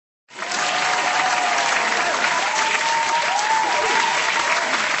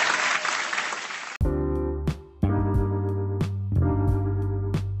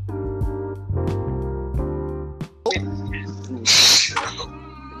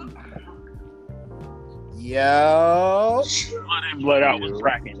Yo. Blood in, blood out was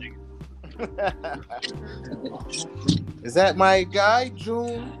bracket, nigga. Is that my guy,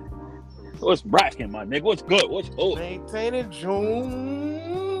 June? What's bracking, my nigga? What's good? What's old? Maintaining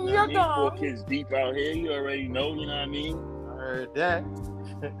June. You know what I mean? 4 kids deep out here. You already know, you know what I mean? I heard that.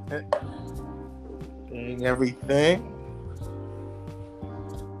 Everything.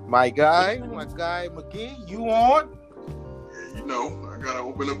 My guy McGee, you on? Yeah, you know, I gotta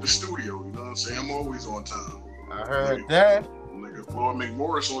open up the studio. You know what I'm saying? I'm always on time. I heard that. Nigga, Floyd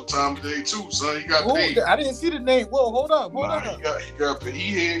McMorris on time today too, son. He got Who? paid. I didn't see the name. Whoa, hold up. He got paid.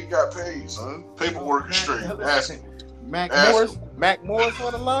 He got paid, son. Paperwork is straight. Ask him. Mac Morris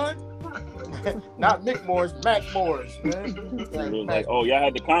on the line? Not Mick Morris, Mac Morris, man. Like, oh, y'all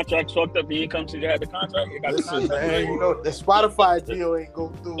had the contract fucked up. He ain't come to you had the contract. You got the Listen, contract. man, you know the Spotify deal ain't go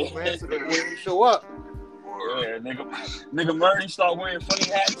through, man. So they wouldn't show up. Yeah, nigga Murray start wearing funny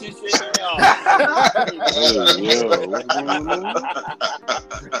hats and shit. What's going on?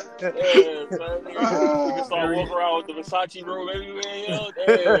 Nigga start walking around with the Versace robe everywhere, yo.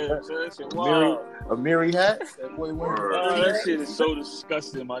 Damn, so that shit wild. A Miri hat? That shit is so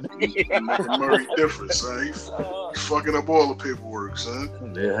disgusting, my nigga. Nigga Murray different, son. He fucking up all the paperwork, son.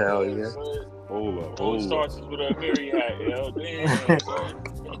 Yeah, hell yeah. Hold up. Starts with a Miri hat, yo. Damn.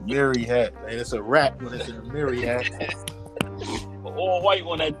 A Miri hat. Man, it's a rap when it's in a Miri hat. All white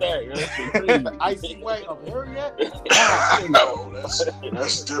one at that. Yo. Icy white, a Miri hat? No,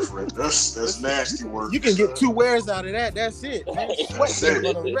 that's different. That's nasty work. You can get 2 wears out of that. That's it. Man. That's it.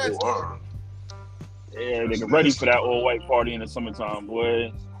 Yeah, nigga, ready for that all white party in the summertime,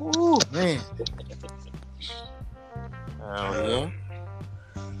 boy. Ooh, man. Oh yeah.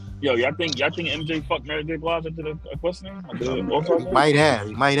 Yo, y'all think MJ fucked Mary J. Blige into the equestrian? He might have.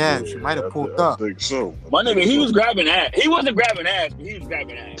 She might have pulled up. I think so. My nigga, he was grabbing ass. He wasn't grabbing ass, but he was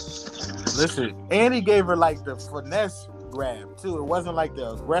grabbing ass. Listen, and he gave her like the finesse grab too. It wasn't like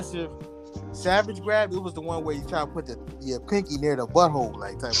the aggressive savage grab. It was the one where you try to put your pinky near the butthole,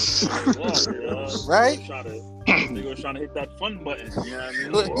 like type of thing. Right? Nigga was trying to hit that fun button. You know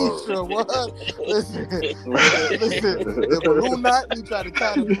what I mean? He sure was. Listen, the balloon knot. You try to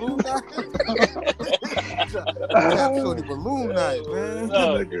tie the balloon knot. Show the balloon knot, man.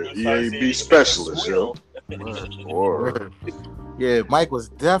 Nigga, EAB specialist, yo. Yeah, Mike was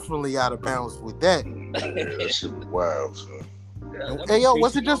definitely out of bounds with that. Yeah, that shit was wild, son. Hey, yo,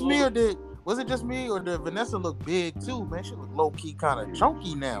 was it just me or did Vanessa look big too, man? She look low key kind of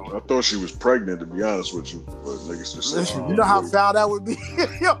chunky now. I thought she was pregnant, to be honest with you, but niggas just listen. You know how foul that would be,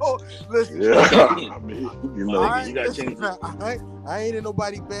 yo. Listen, yeah, I mean, you know, you gotta change it. I ain't in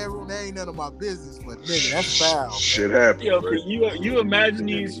nobody's bedroom. That ain't none of my business, but nigga, that's foul. Shit happens. Yo, can you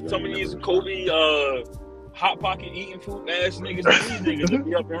imagine some of these Kobe hot pocket eating food ass niggas? These niggas would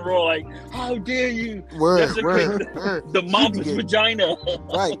be up and roll like, how dare you? Word. The mom's vagina.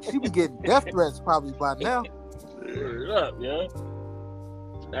 Right, she be getting death threats probably by now. Word up, yeah.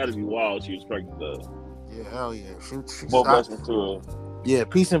 That'd be wild. She was pregnant though. Yeah, hell yeah. More blessings to her. Yeah,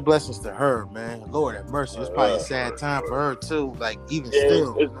 peace and blessings to her, man. Lord have mercy. It's probably a sad time for her too. Like even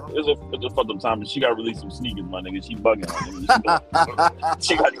still, it's a fucked up time. She got to release some sneakers, my nigga. She bugging.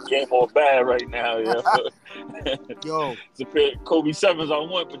 She got the game all bad right now. Yeah. Yo, it's a pair of Kobe 7s I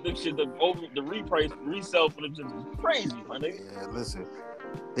want, but them shit the resell for them shit is crazy, my nigga. Yeah, listen.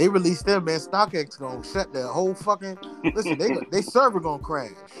 They released them, man. StockX gonna shut the whole fucking. Listen, they server gonna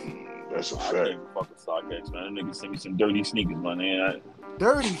crash. That's a I fact. can't fucking StockX, man. Them niggas sent me some dirty sneakers, my nigga.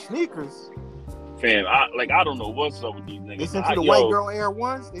 Dirty sneakers. Fam, I don't know what's up with these niggas. They sent you the white girl Air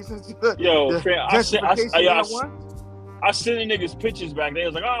Ones. They sent you the fam, I sent the niggas pictures back there. It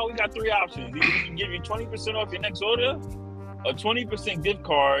was like, oh, we got 3 options. Either we can give you 20% off your next order, a 20% gift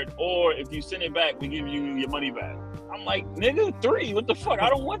card, or if you send it back, we give you your money back. I'm like, nigga, 3? What the fuck? I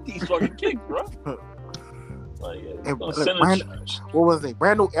don't want these fucking kicks, bro. Like, what was it?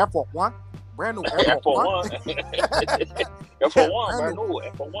 Brand new Air Force One? Brand new Air Force One? Air Force One, brand new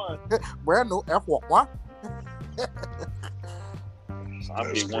Air Force One. Brand new Air Force One? So I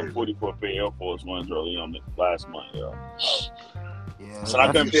paid $140 for a pair of Air Force Ones early on last month, yo. Yeah, so I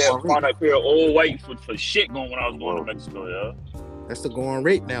couldn't find a pair of all white for shit going when I was going to Mexico, yo. That's the going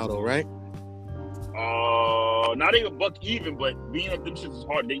rate now, though, right? Not even buck even, but being that them shits is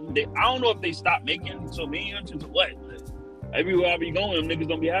hard. They I don't know if they stopped making so many of them shits or what. Everywhere I be going, them niggas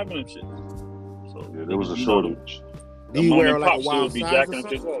don't be having them shits. So yeah, there was a shortage. Do you wear like a wild size or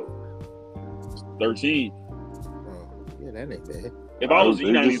something? 13. Oh, yeah, that ain't bad. If I was,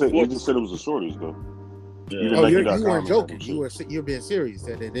 you just said it was a shortage though. Yeah. Oh, you weren't joking. You're being serious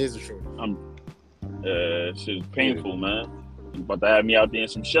that it is a shortage. Shit's painful, man. You about to have me out there in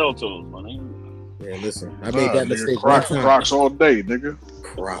some shell toes, man. Yeah, listen, I made that mistake. Crocs all day, nigga.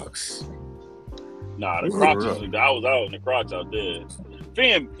 Crocs. Nah, the Crocs I was out in the Crocs out there.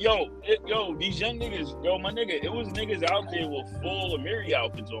 Fam, yo, these young niggas, my nigga, it was niggas out there with full Amiri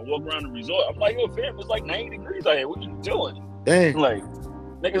outfits on, walking around the resort. I'm like, yo, fam, it's like 90 degrees out here. What you doing? Dang. Like,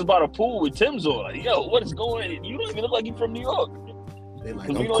 niggas by the pool with Tim's on. Like, yo, what is going on? You don't even look like you from New York. They like,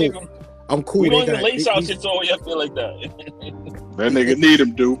 I'm cool. We don't even lace our shit on you feel like that. That nigga need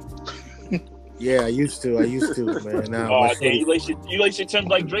him, dude. Yeah, I used to, man. Now, okay, you lace your Tim's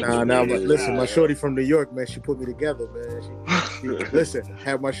like Drake. But listen, my shorty from New York, man, she put me together, man. She listen,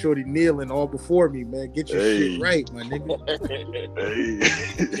 have my shorty kneeling all before me, man. Get your shit right, my nigga.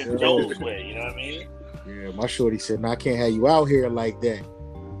 Jones way, you know what I mean? Yeah, my shorty said, "No, I can't have you out here like that."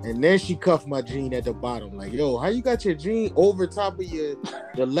 And then she cuffed my jean at the bottom, like, "Yo, how you got your jean over top of the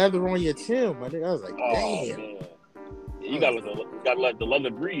leather on your Tim?" My nigga, I was like, "Damn." Man. You gotta let the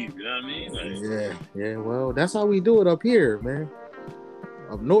leather breathe. You know what I mean? Like, yeah. Well, that's how we do it up here, man.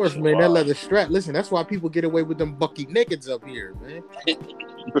 Up north, man, that leather strap. Listen, that's why people get away with them bucky nakeds up here, man.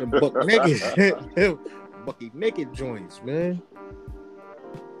 Them bucky naked joints, man.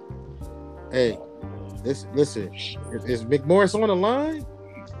 Hey, listen. Is McMorris on the line?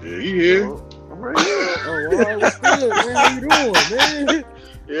 Yeah, he here. Right here. Oh, all right, what's good, man? How you doing, man?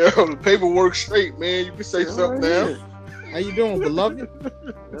 Yeah, the paperwork straight, man. You can say something now. How you doing, beloved?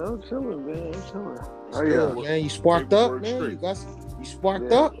 Yeah, I'm chilling, man. I'm chilling. Oh yeah, man. You sparked up, man. You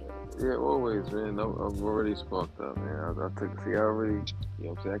sparked up. Yeah, always, man. I'm already sparked up, man. I took I already. You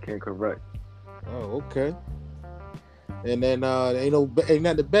know what I'm saying? I can't correct. Oh, okay. And then ain't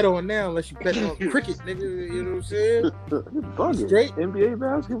nothing to bet on now unless you bet on cricket, nigga. You know what I'm saying? Straight NBA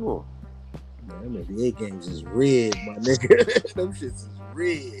basketball. Man, them NBA games is rigged, my nigga. Them shits is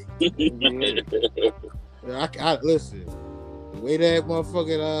rigged. I listen. The way that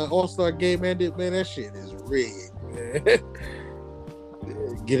motherfucking All-Star game ended, man, that shit is rigged, man.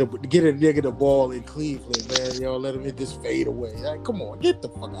 Get a nigga the ball in Cleveland, man. Y'all let him hit this fade away. Like, come on, get the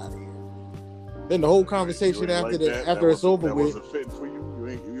fuck out of here. Then the whole conversation after it's over with. That wasn't fitting for you.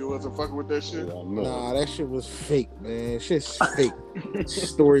 You wasn't fucking with that shit. Nah, that shit was fake, man. Shit's fake.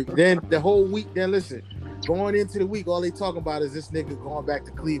 Story. Then the whole week. Then listen. Going into the week, all they talking about is this nigga going back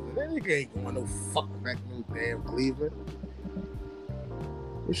to Cleveland. That nigga ain't going no fucking back to no damn Cleveland.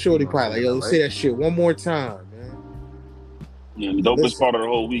 This shorty probably like, yo, let's say that shit one more time, man. Yeah, the dopest part of the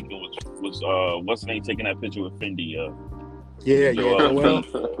whole week was what's the name taking that picture with Fendi. Yeah. Well,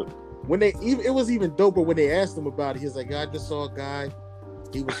 when it was even doper when they asked him about it. He was like, I just saw a guy.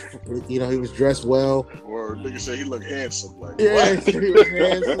 He was, he was dressed well. Or nigga said he looked handsome. Like, yeah, he was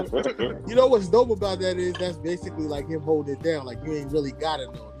handsome. You know what's dope about that is that's basically like him holding it down. Like, you ain't really gotta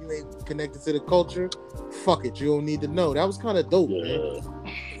know. You ain't connected to the culture. Fuck it, you don't need to know. That was kind of dope, man.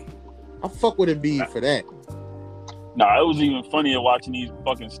 I fuck with Embiid for that. Nah, it was even funnier watching these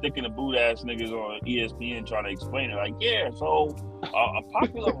fucking stick in the boot ass niggas on ESPN trying to explain it. Like, yeah, so a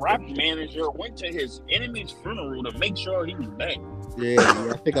popular rap manager went to his enemy's funeral to make sure he was back. Yeah,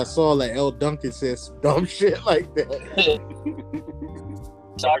 I think I saw like L. Duncan said some dumb shit like that.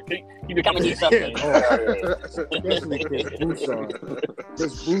 Sorry, he becoming do something. Especially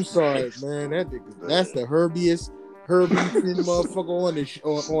Chris Broussard, man. That's the herbiest motherfucker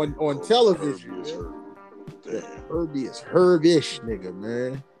on television. Herbish nigga,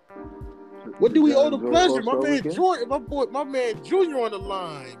 man. What do we owe the pleasure? My man Junior on the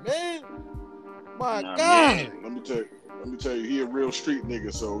line, man. My God. Man. Let me tell you, he a real street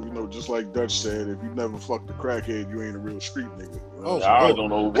nigga. So, just like Dutch said, if you never fucked a crackhead, you ain't a real street nigga. You know? I don't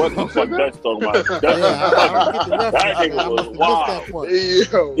know what the fuck Dutch talking about. That nigga was wild.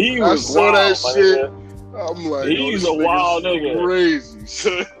 He was wild, that shit. I'm like, he's a wild nigga.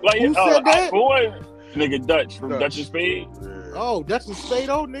 Crazy. Like, who said that? Nigga Dutch from Dutch and Spade. Yeah. Oh, Dutch and Spade,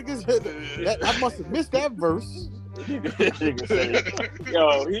 niggas. I must have missed that verse.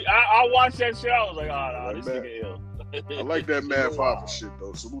 Yo, I watched that shit. I was like, oh, no, this nigga ill. I like that Mad Papa shit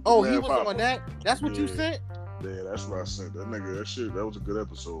though. Salute he Mad was Papa. on that. That's what you sent. Yeah, that's what I sent. That nigga, that shit. That was a good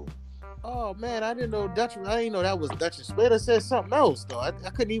episode. Oh man, I didn't know Dutch. I didn't know that was Dutch and Spade. I said something else though. I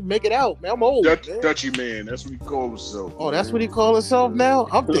couldn't even make it out, man. I'm old. Dutchy man. That's what he calls himself. Oh, that's what he calls himself now.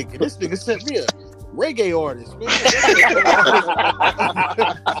 I'm thinking this nigga sent me a reggae artist, man.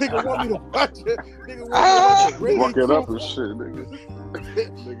 Nigga want me to watch it. Nigga want me to watch it up and shit, nigga.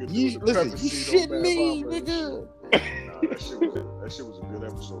 You shitting me, nigga. That shit was a good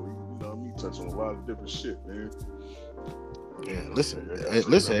episode. Me touching a lot of different shit, man. Yeah, listen,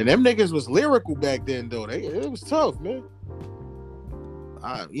 and them niggas was lyrical back then, though. It was tough, man.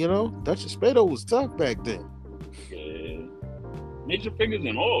 Dutch and Spado was tough back then. Yeah. Major figures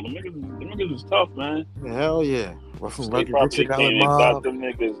and all. Them niggas is tough, man. Hell yeah. They probably got them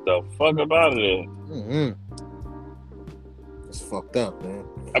niggas the fuck up out of there. Mm-hmm. It's fucked up, man.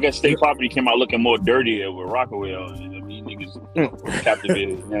 I guess State Property came out looking more dirtier with Rockaway on it. I mean, niggas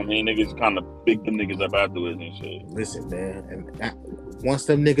captivated. You know what I mean? Niggas kind of big them niggas up afterwards and shit. Listen, man. And once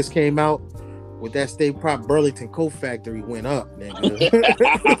them niggas came out with that State Prop, Burlington Coat Factory went up, nigga.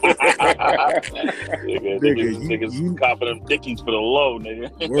 niggas copping them Dickies for the low,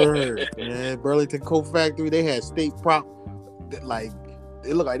 nigga. Word, man. Burlington Coat Factory, they had State Prop, like,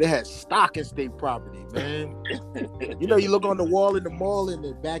 it looked like they had stock in State Property, man. You know, you look on the wall in the mall and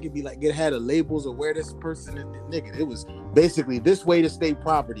the back it'd be like, it had the labels of where this person is. Nigga, it was basically this way to State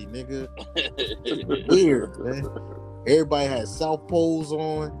Property, nigga. Weird, man. Everybody had South Poles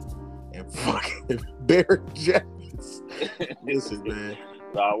on and fucking bear jackets. Listen, man.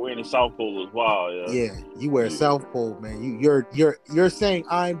 Nah, wearing the South Pole is wild, yeah. Yeah, you wear South Pole, man. You're saying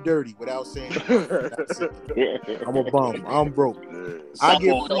I'm dirty without saying I'm a bum. I'm broke. I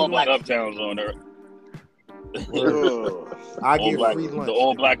get free lunch. Uptowns on there. I get free lunch. The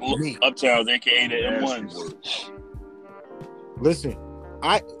all black Uptowns, aka the M1s. Listen,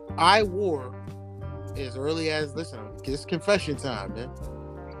 I wore as early as it's confession time, man.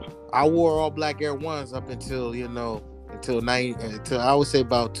 I wore all black Air Ones up until until I would say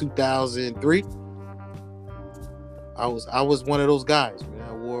about 2003. I was one of those guys, man.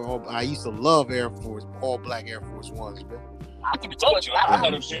 I used to love all black Air Force Ones, man. I can be told you, I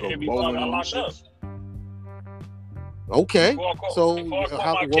had them shit be locked up. Okay, so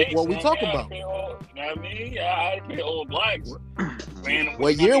what we talking about? You know what I mean? I had to pay all blacks. Man,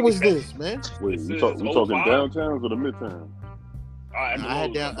 what year was this, man? Wait, we talking downtowns or the midtown? I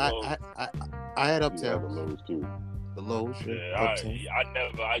had uptown. The lows too. The lows, yeah.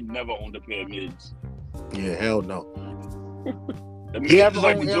 I never owned a pair of mids. Yeah, hell no. The mids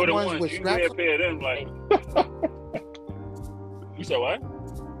like the Jordan ones. You wear a pair of them, like. You said what?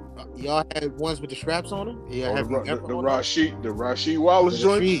 Y'all had ones with the straps on them? Yeah, the Rasheed Wallace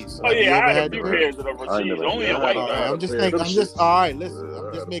joints. Oh yeah, I had a few pairs of the Rasheeds. Only in white. I'm just all right. Listen,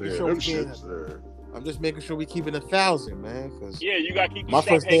 I'm just making sure I'm just making sure we keeping 1,000, man. Yeah, you got to keep my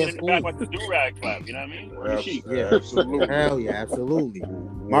first day in the back like the do-rag flap, you know what I mean? Yeah, absolutely. Hell yeah, absolutely.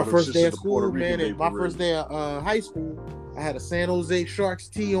 My first day of school, man, and my first day of high school, I had a San Jose Sharks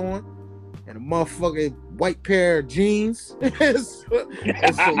tee on and a motherfucking white pair of jeans. It's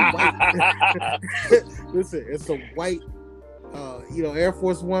some white, Air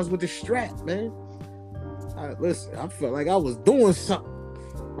Force Ones with the strap, man. I felt like I was doing something.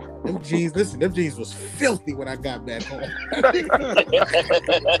 Them jeans was filthy when I got back home.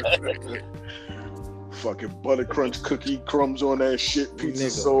 Fucking butter crunch cookie crumbs on that shit,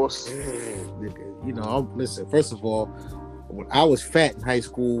 pizza sauce. Listen, first of all, when I was fat in high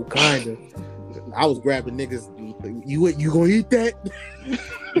school, kinda, I was grabbing niggas. You gonna eat that?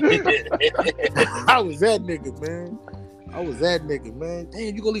 I was that nigga, man.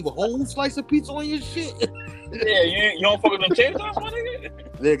 Damn, you gonna leave a whole slice of pizza on your shit? Yeah, you don't fuck with them tater tots, my nigga?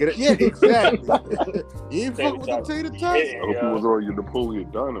 Yeah, exactly. You ain't fuck with them tater tots? I hope it was all your Napoleon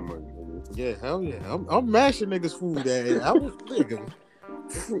Dynamite. Yeah, hell yeah. I'm mashing niggas' food. I was thinking.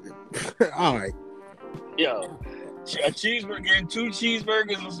 All right. Yo, a cheeseburger, getting 2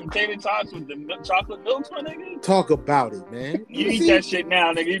 cheeseburgers and some tater tots with the chocolate milk, my nigga? Talk about it, man. You eat that shit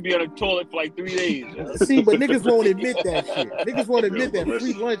now, nigga. You be on the toilet for like 3 days. See, but niggas won't admit that shit. Niggas won't admit that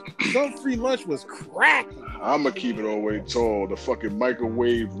free lunch. Some free lunch was crack. I'ma keep it all the way tall. The fucking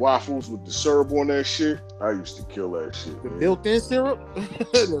microwave waffles with the syrup on that shit. I used to kill that shit. The built-in syrup, like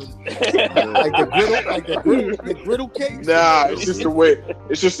the griddle cakes. Nah, it's just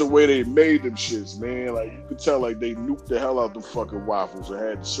the way they made them shits, man. Like you could tell, like they nuked the hell out them fucking waffles and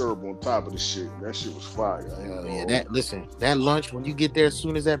had the syrup on top of the shit. That shit was fire. Yeah, that lunch when you get there, as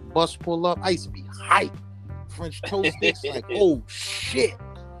soon as that bus pull up, I used to be hyped. French toast sticks, like oh shit.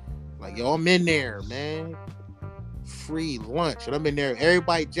 Like, yo, I'm in there, man. Free lunch. And I'm in there.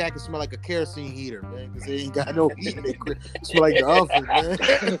 Everybody's jacket smell like a kerosene heater, man, because they ain't got no heat. They smell like the oven, man.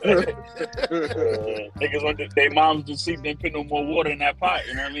 Niggas want their moms to sleep, they put no more water in that pot,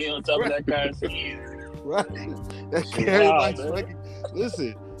 you know what I mean? On top of that kerosene. Right. Everybody's fucking...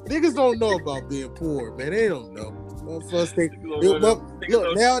 Listen, niggas don't know about being poor, man. They don't know. Look,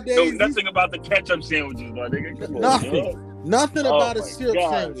 nowadays... Know nothing about the ketchup sandwiches, my nigga. Nothing about a syrup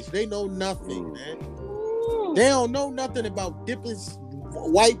sandwich. They know nothing, man. They don't know nothing about dipping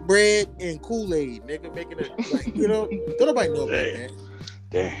white bread in Kool-Aid, nigga, making it like, don't nobody know about that.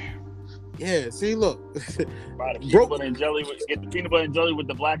 Damn. Yeah, see, look. Get the peanut butter and jelly with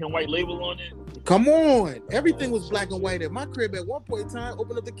the black and white label on it. Come on, everything was black and white at my crib at one point in time.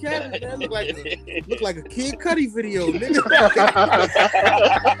 Open up the cabinet, man, looked like a Kid Cudi video, nigga.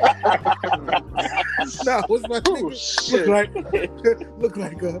 No, what's my nigga?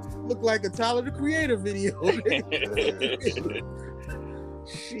 Look like a Tyler the Creator video.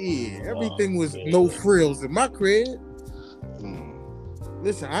 Shit, everything was no frills in my crib.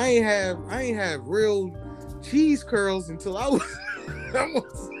 Listen, I ain't have real cheese curls until I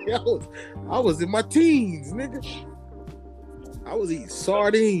was in my teens, nigga. I was eating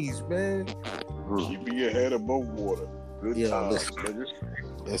sardines, man. Keeping your head above water. Good times, nigga.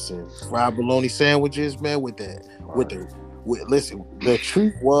 Listen, fried bologna sandwiches, man, listen, the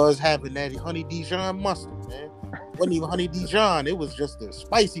treat was having that honey Dijon mustard, man. It wasn't even honey Dijon, it was just a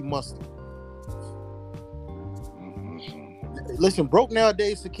spicy mustard. Listen, broke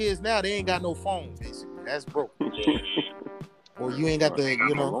nowadays for kids now, they ain't got no phone, basically. That's broke. Or you ain't got the,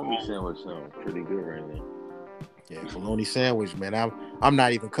 bologna sandwich sounds pretty good right now. Yeah, bologna sandwich, man. I'm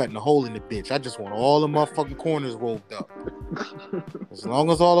not even cutting a hole in the bitch. I just want all the motherfucking corners rolled up. As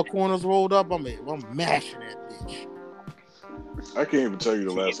long as all the corners rolled up, I'm mashing that bitch. I can't even tell you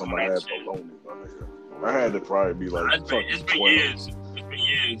the last time I had bologna, my nigga. I had to probably be like, it's been years. It's been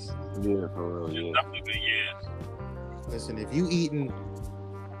years. Yeah, for real, yeah. It's definitely been years. Listen, if you eating,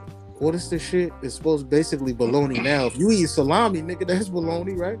 what is this shit? It's supposed to basically bologna now. If you eat salami, nigga, that's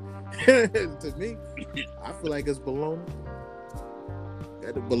bologna, right? To me, I feel like it's bologna.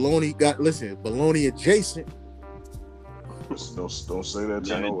 Got the bologna, bologna adjacent. Don't say that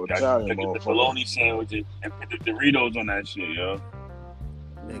to no Italian motherfucker. The bologna sandwiches and put the Doritos on that shit, yo.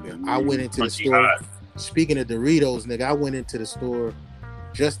 Nigga, I went into the store. Speaking of Doritos, nigga, I went into the store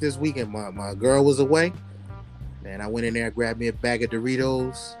just this weekend. My girl was away. And I went in there, grabbed me a bag of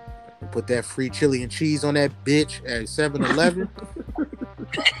Doritos, and put that free chili and cheese on that bitch at 7-Eleven.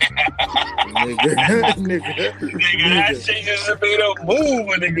 nigga, that shit just made a move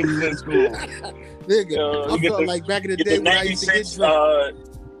when niggas was in school. Nigga, I felt like back in the day when I used to get drunk.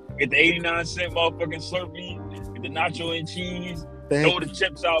 Get the 89-cent motherfucking Slurpee, get the nacho and cheese, throw the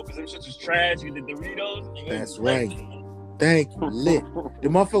chips out because them shits was trash, get the Doritos. That's right. Thank you, lit. The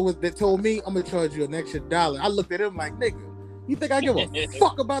motherfucker that told me I'm gonna charge you an extra $1. I looked at him like, nigga, you think I give a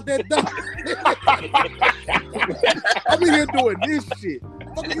fuck about that $1? I'm in here doing this shit.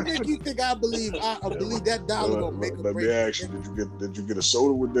 What you think I believe that $1 gonna make a break? Let me ask you, did you get a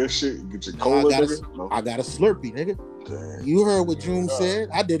soda with that shit? You get your cola, nigga? No. I got a Slurpee, nigga. Damn. You heard what June said.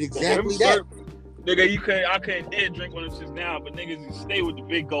 I did exactly that. Nigga, I couldn't dare drink one of them shits now, but niggas stay with the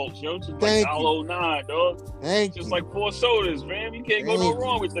big gulps, yo. Just like $1.09, dog. Just like 4 sodas, man. You can't go no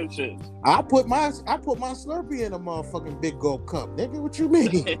wrong with them shits. I put my Slurpee in a motherfucking big gulp cup, nigga. What you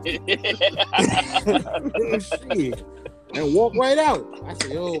mean? Shit. And walk right out. I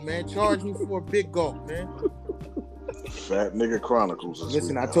said, yo, man, charge me for a big gulp, man. Fat nigga chronicles.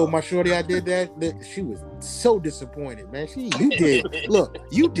 Listen, I told my shorty I did that. She was so disappointed, man. You did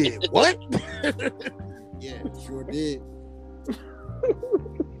what? Yeah, sure did.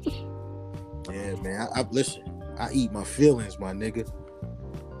 Yeah, man. Listen, I eat my feelings, my nigga.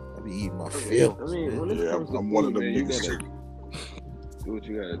 I be eating my feelings. I mean, when it comes to I'm food, one of them man, niggas too. Do what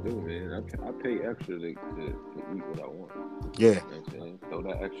you gotta do, man. I pay extra to eat what I want. Yeah. You know what I'm saying? Throw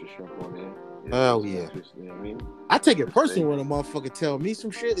that extra shrimp on there. Hell yeah. Just, you know what I mean? I take it personally when a motherfucker tell me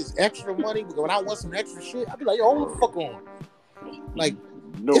some shit is extra money, but when I want some extra shit, I be like, yo, hold the fuck on. Like,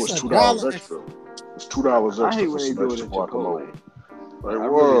 it's $2 extra. It's $2 extra. I hate when they do it at Chipotle. I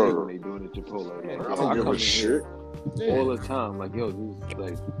really hate when they do it at Chipotle. I don't give a shit. All the time. Like, yo, these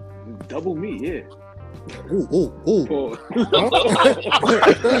like double meat, yeah. Ooh. Yo. I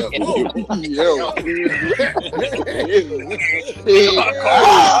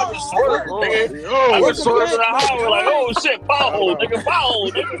was swerving the highway like, oh shit, pothole, nigga.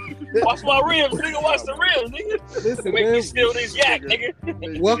 Watch my rims, nigga. Watch the rims, nigga. Listen, make me steal this yak,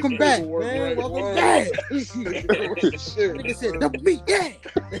 nigga. Welcome back, man. Welcome back. Nigga said double meat, yeah.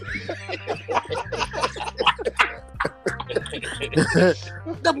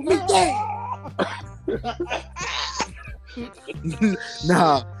 Double meat, yeah.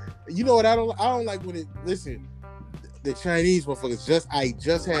 Nah, you know what I don't like when it. Listen, the Chinese motherfuckers I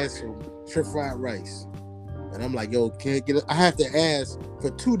just had some shrimp fried rice, and I'm like, yo, can I get it? I have to ask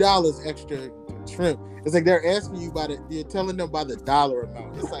for $2 extra shrimp. It's like they're asking you you're telling them by the dollar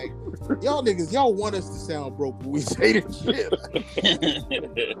amount. It's like, y'all niggas, y'all want us to sound broke when we say this shit.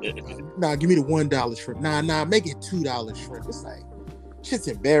 Nah, give me the $1 shrimp. Nah, make it $2 shrimp. It's like, shit's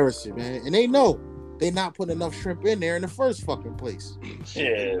embarrassing, man. And they know they not putting enough shrimp in there in the first fucking place.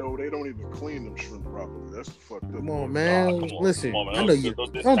 Yeah, they don't even clean them shrimp properly. That's the fucked up. Come on, man. Listen, man. I know you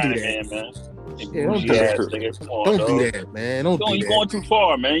don't do that, man. Yeah, don't do that. Don't do that, man. Don't do that. You're going too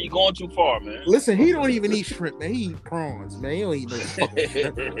far, man. You're going too far, man. Listen, he don't even eat shrimp, man. He eat prawns, man. He don't eat no fucking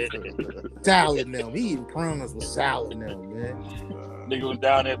shrimp. Salad now. He eating prawns with salad now, man. Nigga was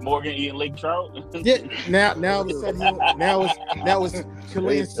down at Morgan eating lake trout. Yeah, now all of a sudden, now it's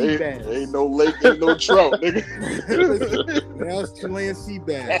Chilean sea bass. Ain't no lake, ain't no trout, nigga. Now it's Chilean sea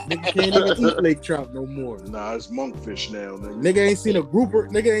bass. Nigga can't even eat lake trout no more. Nah, it's monkfish now, nigga. Nigga ain't seen a grouper.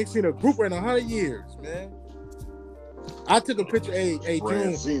 Nigga ain't seen a grouper in 100 years, man. I took a picture. Hey,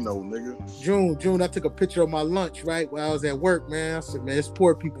 Branzino, nigga. June. I took a picture of my lunch right while I was at work, man. I said, man, it's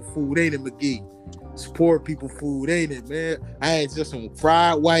poor people food, ain't it, McGee? It's poor people food, ain't it, man? I had just some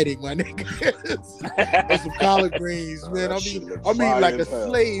fried whiting, my nigga. And some collard greens, man. I mean like a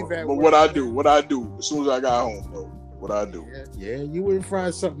slave at work. But what I do, as soon as I got home, though, what I do. Yeah, you wouldn't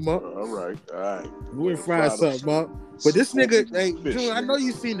fry something up. All right. You wouldn't fry something up. But this nigga, hey, June, I know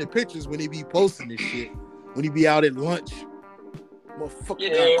you seen the pictures when he be posting this shit. When he be out at lunch. Motherfucker got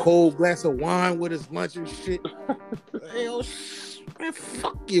a cold glass of wine with his lunch and shit. Hell, man,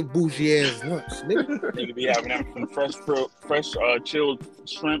 fuck your bougie ass lunch, nigga. Nigga be having that from fresh chilled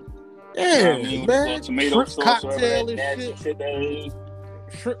shrimp. Yeah, man. Tomato shrimp cocktail and shit that is.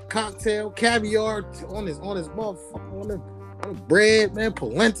 Shrimp cocktail, caviar on his motherfucker, on the bread, man,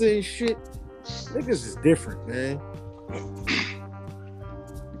 polenta and shit. Niggas is different, man.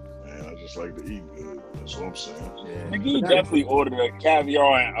 Man, I just like to eat good. That's what I'm saying. Yeah. Nigga, you definitely ordered a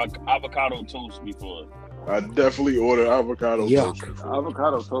caviar and avocado toast before. I definitely ordered avocado toast.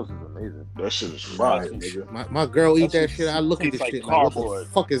 Avocado toast is amazing. That shit is fire, nigga. My girl eat that shit. I look at this like shit like, what the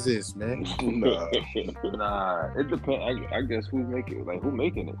fuck is this, man? Nah, it depends. I guess who's making it. Like, who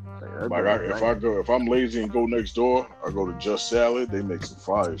making it? If I'm lazy and go next door, I go to Just Salad. They make some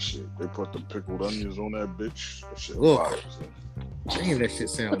fire shit. They put the pickled onions on that bitch. That shit fire. Damn, that shit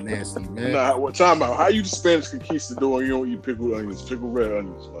sound nasty, man. Nah, what time out? How you Spanish conquistador and you don't eat pickled onions? Pickled red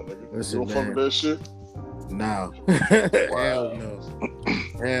onions, my nigga. Listen, you don't fuck with that shit? No.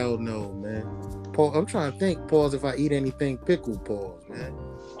 Hell no, man. Paul, I'm trying to think, pause, if I eat anything pickled, pause, man.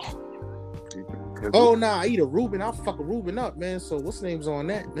 Oh, nah, I eat a Reuben. I'll fuck a Reuben up, man. So what's the name's on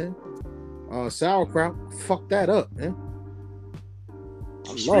that, man? Sauerkraut. Fuck that up, man.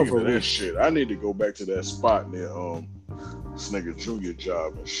 Speaking of that shit, I need to go back to that spot near this nigga Junior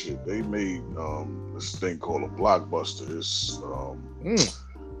job and shit. They made this thing called a Blockbuster. It's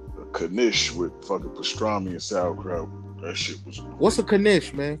a knish with fucking pastrami and sauerkraut. That shit was great. What's a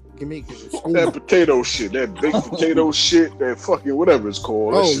knish, man? Give me that potato shit, that baked potato shit, that fucking whatever it's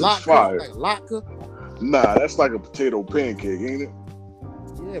called. Oh, latke, fire. Like latke? Nah, that's like a potato pancake, ain't it?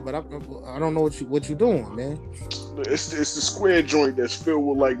 Yeah, but I don't know what you doing, man. It's the square joint that's filled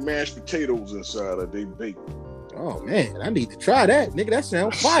with like mashed potatoes inside that they bake. Oh man, I need to try that, nigga. That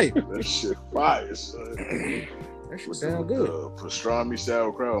sounds fire. That shit fire, son. That shit sound good. Pastrami,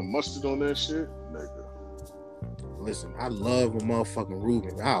 sauerkraut, mustard on that shit, nigga. Listen, I love a motherfucking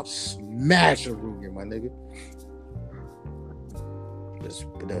Reuben. I'll smash a Reuben, my nigga.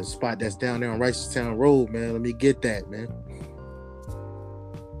 The spot that's down there on Ricerstown Road, man. Let me get that, man.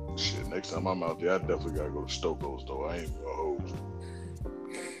 Shit, next time I'm out there, I definitely gotta go to Stoko's though. I ain't gonna hold you.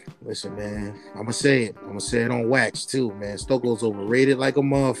 Listen, man, I'm gonna say it on wax too, man. Stoko's overrated like a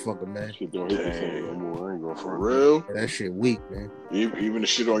motherfucker, man. Damn. For real? That shit weak, man. Even the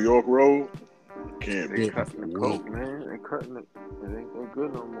shit on York Road? Can't be. They cutting the coke, man. They cutting it. It ain't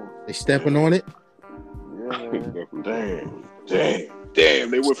good no more. They stepping on it? Yeah,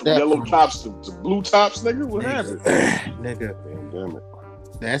 Damn. They went from yellow tops to blue tops, nigga. What happened? Nigga. Damn it.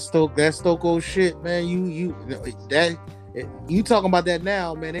 That's Stoko's shit, man. You talking about that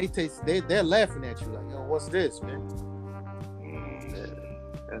now, man? They're laughing at you like, yo, what's this, man?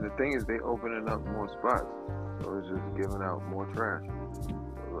 And the thing is, they opening up more spots, so it's just giving out more trash.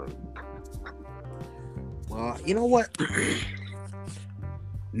 Well, you know what?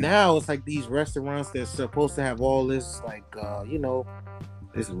 Now it's like these restaurants that's supposed to have all this, like,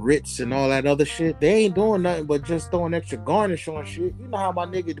 this Ritz and all that other shit. They ain't doing nothing but just throwing extra garnish on shit. You know how my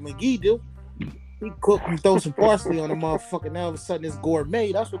nigga McGee do. He cook and throw some parsley on the motherfucker. Now all of a sudden it's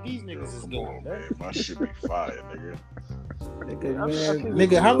gourmet. That's what these niggas is doing, man. My shit be fire, nigga.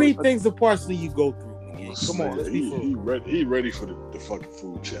 Nigga, how many things of parsley you go through? Man? Come on, let's be for real. He ready for the fucking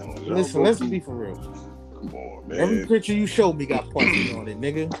food challenge. Listen, let's be for real. Come on, man. Every picture you showed me got parsley on it,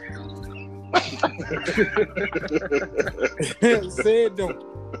 nigga. Say it don't.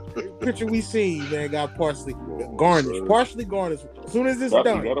 Every picture we seen, man, got parsley garnish. Partially garnished. As soon as it's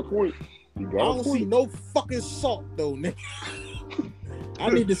done. Got a point. don't see no fucking salt though, nigga. I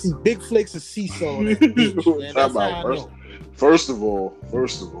need to see big flakes of sea salt on that beach, man. That's how I know. First of all,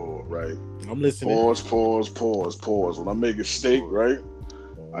 right? I'm listening. Pause. When I make a steak, right?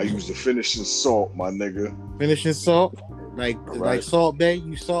 I use the finishing salt, my nigga. Finishing salt? Like Salt Bay?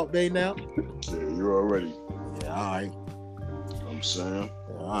 You Salt Bay now? Yeah, you're already. Yeah, all right. I'm saying.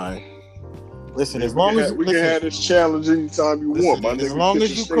 Yeah, all right. Listen, as we long as we can have this challenge anytime you want, my nigga. As long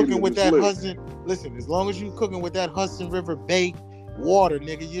as you cooking with that Hudson, as long as you cooking with that Hudson River Bay water,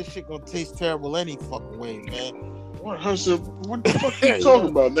 nigga, your shit gonna taste terrible any fucking way, man. What Hudson? What the fuck you talking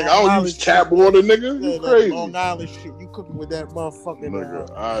about, nigga? I don't use tap water, nigga. You crazy? Long Island shit. You cooking with that motherfucking nigga?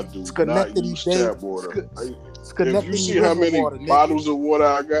 I do not use tap water. If you see how many bottles of water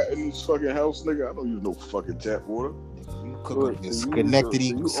I got in this fucking house, nigga, I don't use no fucking tap water. You cooking with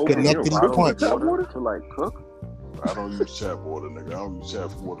Schenectady punch to like cook? I don't use tap water, nigga. I don't use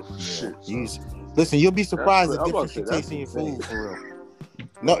tap water for shit. Listen, you'll be surprised the difference you taste in your food for real.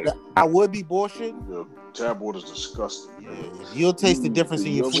 No, I would be bullshit. Yeah, tap water's disgusting. Yeah, you'll taste the difference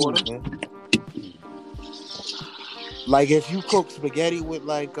in your food, man. Like if you cook spaghetti with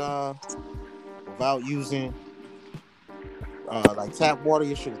without using like tap water,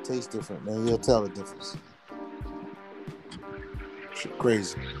 your shit tastes different, man. You'll tell the difference. Shit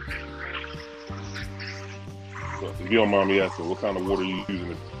crazy. If you don't mind me asking, what kind of water are you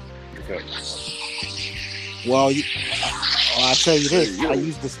using? Well, I'll tell you this. I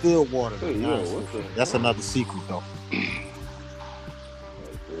use distilled water. That's another secret, though.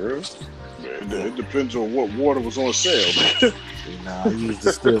 It depends on what water was on sale. Nah, I use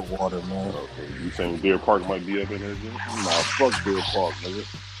distilled water, man. Okay, you saying Deer Park might be up in there, Jim? Nah, fuck Deer Park, nigga.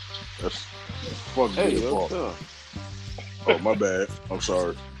 Fuck Deer Park. Oh, my bad. I'm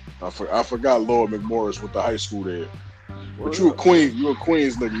sorry. I forgot Lord McMorris with the high school there. But you a Queens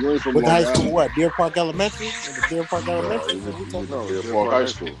nigga. You ain't from With Long high school, Island. what? Deer Park Elementary? The Deer Park Elementary? No, Deer Park High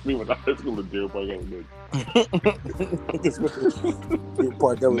School. We went to high school at Deer Park Elementary. Deer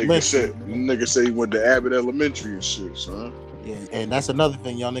Park Elementary. Nigga say he went to Abbott Elementary and shit, son. Yeah, and that's another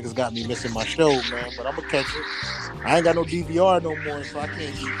thing. Y'all niggas got me missing my show, man. But I'm gonna catch it. I ain't got no DVR no more, so I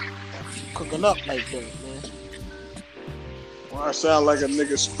can't be cooking up like that, man. Well, I sound like a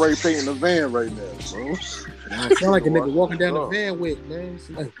nigga spray painting a van right now, so. I sound like a nigga walking down the van with, man.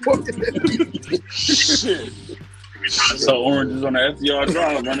 Shit. So oranges on the FDR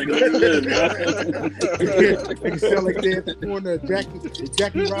Drive, my nigga. Nigga sound like they at the corner of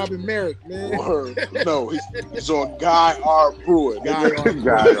Jackie Robin Merrick, man. No, he's on Guy R. Brewer. Guy R.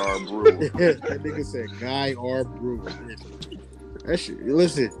 Brewer. That nigga said Guy R. Brewer. That shit.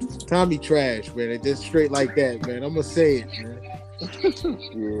 Listen, Tommy trash, man. It just straight like that, man. I'm gonna say it, man.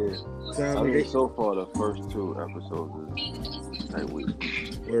 Yeah. Tommy, so far the first 2 episodes is that week.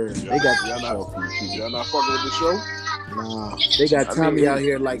 They got y'all not fucking with the show? Nah, they got Tommy out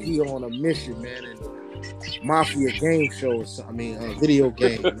here like he on a mission, man, and Mafia game shows. Video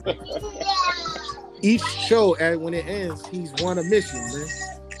game. Each show, when it ends, he's won a mission, man.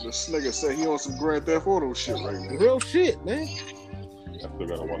 This nigga said he on some Grand Theft Auto shit right now. Real shit, man. I still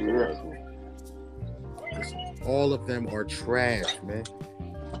gotta watch the last one. All of them are trash, man.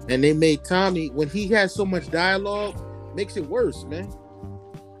 And they made Tommy, when he has so much dialogue, makes it worse, man.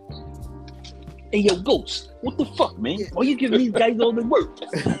 Hey, yo, Ghost, what the fuck, man? Why you giving these guys all the work?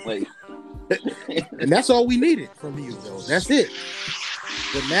 Like, and that's all we needed from you, though. That's it.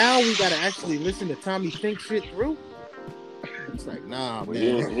 But now we gotta actually listen to Tommy think shit through. It's like, nah,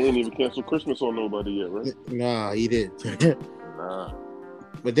 man. He ain't even canceled Christmas on nobody yet, right? Nah, he did. Nah.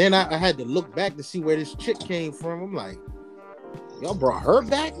 But then I had to look back to see where this chick came from. I'm like, y'all brought her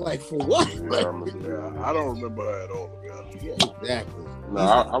back? Like, for what? Yeah, I don't remember her at all, to be honest. Yeah, exactly. No,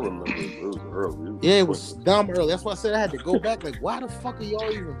 I remember it was early. Yeah, it was dumb early. That's why I said I had to go back. Like, why the fuck are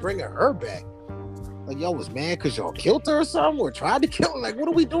y'all even bringing her back? Like, y'all was mad because y'all killed her or something? Or tried to kill her? Like, what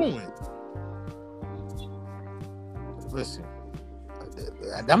are we doing? Listen,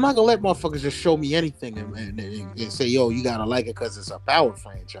 I'm not going to let motherfuckers just show me anything and say, yo, you got to like it because it's a Power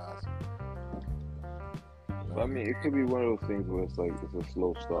franchise. I mean, it could be one of those things where it's like, it's a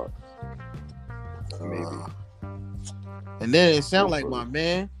slow start. Maybe. And then it sounds like my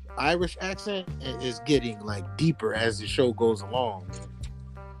man, Irish accent is getting like deeper as the show goes along.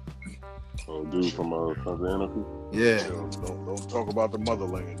 Oh, dude from Sons of Anarchy? Yeah. Don't talk about the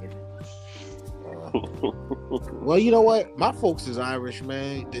motherland, nigga. Well, you know what? My folks is Irish,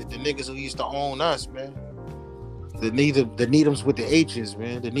 man. The niggas who used to own us, man. The Needhams with the H's,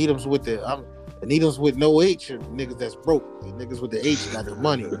 man. The Needhams with the Needhams with no H are niggas that's broke. The niggas with the H got the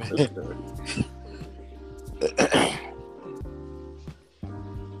money, man.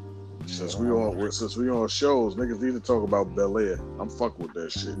 Since we on shows, niggas need to talk about Bel Air. I'm fucking with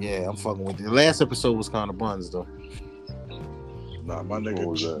that shit. Yeah, I'm fucking with it. The last episode was kind of buns though. Nah, my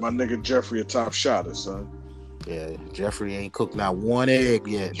nigga Jeffrey a top shotter, son. Yeah, Jeffrey ain't cooked not one egg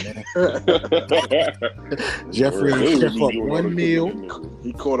yet, man. Jeffrey ain't chef up one meal.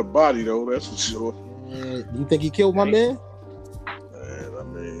 He caught a body though, that's for sure. You think he killed my man? Man, I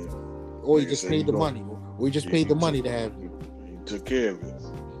mean, or he just paid the money? Or he just paid the money to have you? He took care of it.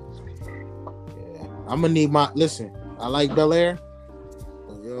 Yeah, I'm gonna need listen. I like Bel Air,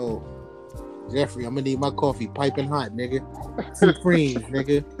 but yo, Jeffrey, I'm gonna need my coffee piping hot, nigga. 2 creams,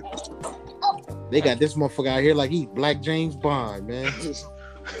 nigga. They got this motherfucker out here like he's Black James Bond, man.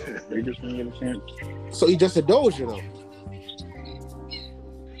 They just didn't get a chance. So he just a Doja though.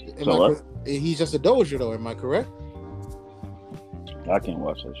 He's just a Doja though. Am I correct? I can't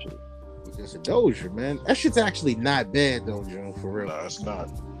watch that shit. He's just a Doja, man. That shit's actually not bad though, June. For real. Nah, it's not.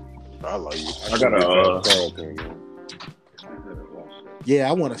 I like it. I gotta Carlton, man. Yeah,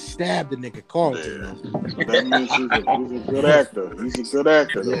 I want to stab the nigga Carlton. Yeah. That means he's a good actor. He's a good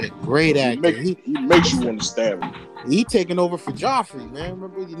actor. Yeah, great actor. He makes you want to stab him. He taking over for Joffrey, man.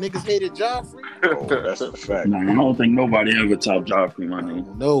 Remember you niggas hated Joffrey? Oh, that's a fact. Nah, I don't think nobody ever topped Joffrey, my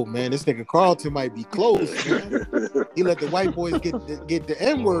nigga. No, man. This nigga Carlton might be close, man. He let the white boys get the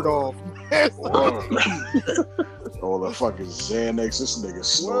N-word off. All the fucking Xanax, this nigga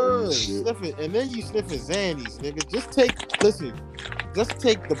snorting shit. And then you sniffing Xannies, nigga. Just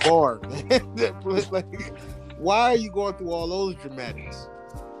take the bar, man. Like, why are you going through all those dramatics?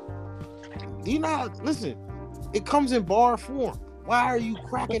 Do you not listen? It comes in bar form. Why are you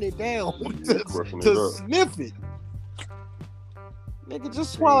cracking it down to sniff it? Nigga,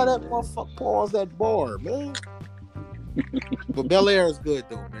 just swallow that motherfucker. Pause that bar, man. But Bel Air is good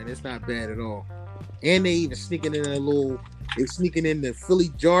though, man. It's not bad at all. And they even sneaking in they sneaking in the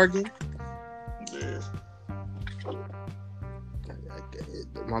Philly jargon. Yeah.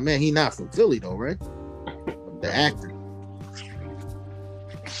 My man, he not from Philly though, right? The actor.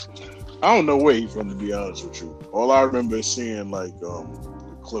 I don't know where he's from, to be honest with you. All I remember is seeing like a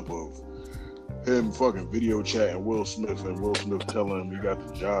clip of him fucking video chatting Will Smith and Will Smith telling him he got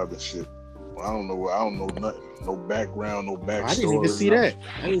the job and shit. I don't know nothing. No background, no backstory. I didn't even see that.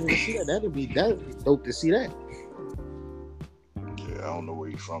 That'd be dope to see that. Yeah, I don't know where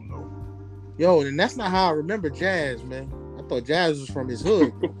he's from though. Yo, and that's not how I remember Jazz, man. I thought Jazz was from his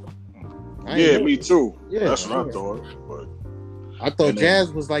hood. Yeah, me too. Yeah, that's what I thought. But I thought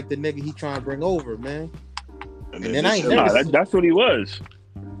Jazz was like the nigga he trying to bring over, man. And then I ain't never that's what he was.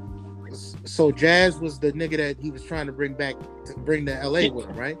 So Jazz was the nigga that he was trying to bring to LA with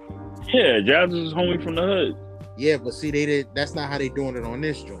him, right? Yeah, Jazz was his homie from the hood. Yeah, but see, that's not how they doing it on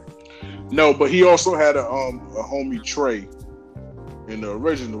this joint. No, but he also had a homie Trey in the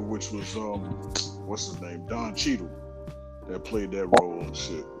original, which was what's his name, Don Cheadle, that played that role and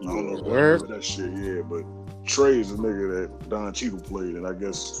shit. I don't know if you remember that shit, yeah, but Trey is the nigga that Don Cheadle played, and I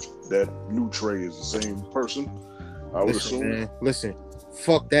guess that new Trey is the same person. I would assume. Man, listen,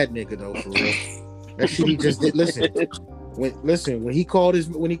 fuck that nigga though, for real. That shit he just did. When he called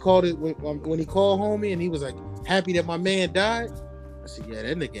homie and he was like happy that my man died. I said, yeah,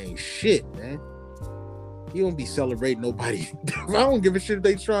 that nigga ain't shit, man. He don't be celebrating nobody. I don't give a shit if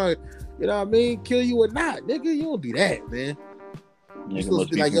they try, you know what I mean, kill you or not, nigga. You don't do that, man. Nigga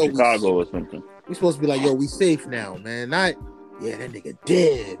must be like, Chicago or something. We supposed to be like, yo, we safe now, man. Not, yeah, that nigga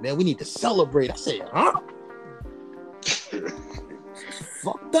dead, man. We need to celebrate. I said, huh?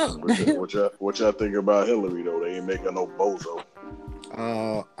 Fucked up. What y'all think about Hillary though? They ain't making no bozo.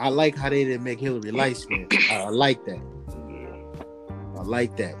 I like how they didn't make Hillary light skin. I like that. Yeah. I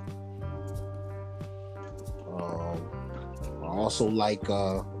like that. I also like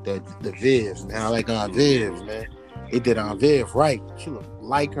the Viv, man. I like Viv, man. They did Viv right. She look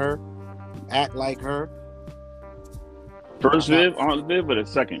like her, act like her. First Viv, Aunt Viv, or the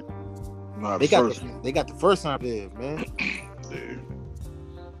second? They got the first time Viv, man. Yeah.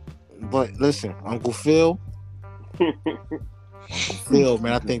 But listen, Uncle Phil,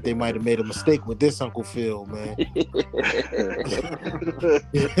 man, I think they might have made a mistake with this Uncle Phil, man.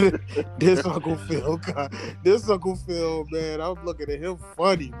 This Uncle Phil, man, I'm looking at him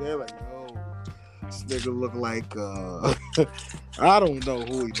funny, man. Like, yo, this nigga look like, I don't know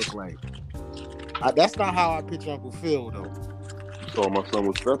who he look like. That's not how I picture Uncle Phil, though. You saw my son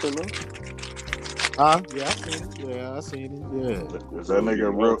was stepping, though? Yeah, I seen it. Yeah. Is that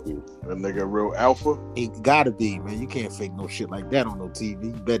nigga real alpha? He gotta be, man. You can't fake no shit like that on no TV.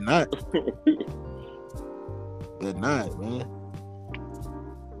 You better not. Better not, man.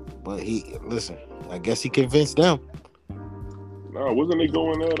 But listen, I guess he convinced them. Nah, wasn't they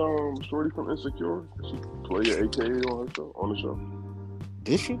going at Shorty from Insecure? She played an AKA on her show, on the show.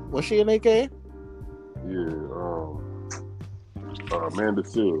 Did she? Was she an AKA? Yeah, Amanda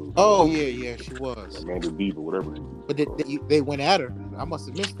Seales. Oh yeah, she was. Amanda Diva, whatever. But they went at her. I must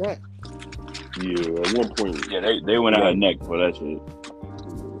have missed that. Yeah, at one point. Yeah, they went at her neck for that shit.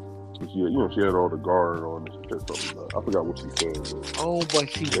 She had all the guard on. And she said something. I forgot what she said. But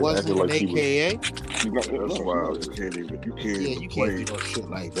she wasn't an AKA. That's wild. You can't You can't do no shit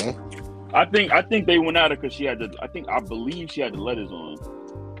like that. I think they went at her because she had I believe she had the letters on.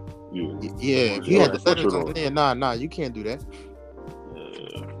 Yeah. If you had the letters on, then nah, you can't do that.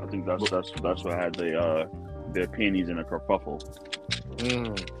 I think that's what had their panties in a kerfuffle.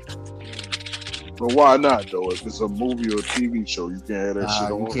 But why not though? If it's a movie or a TV show, you can't have that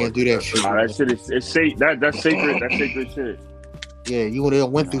shit on. You can't do that shit. That shit is safe. That's sacred. That's sacred shit. Yeah, you would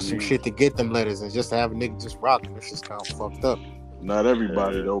have went through some shit to get them letters, and just to have a nigga just rocking, it's just kind of fucked up. Not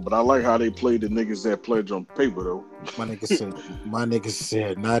everybody though, but I like how they play the niggas that pledge on paper though. My nigga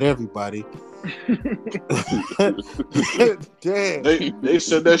said, not everybody. Damn. They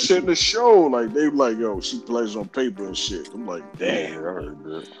said that shit in the show. Like they like, yo, she pledged on paper and shit. I'm like, damn. I heard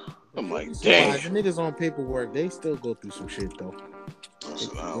that. I'm like, damn. The niggas on paperwork, they still go through some shit though. It's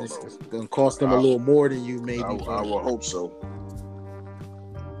gonna cost them a little more than you maybe. I would hope so.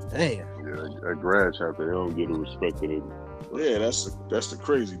 Damn. Yeah, at grad chapter, they don't get the respect that it. Yeah, that's the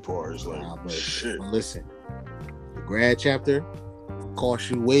crazy part. It's like, shit. Listen, the grad chapter costs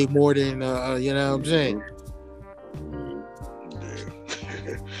you way more than you know what I'm saying.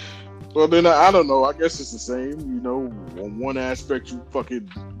 Yeah. Well, then I don't know. I guess it's the same. You know, on one aspect, you fucking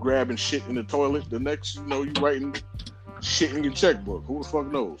grabbing shit in the toilet. The next, you know, you writing shit in your checkbook. Who the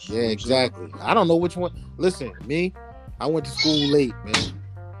fuck knows? Yeah, exactly. I don't know which one. Listen, me, I went to school late, man.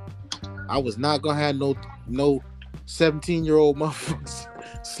 I was not gonna have no 17-year-old motherfuckers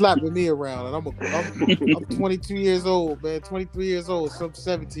slapping me around, and I'm 22 years old, man. 23 years old. Some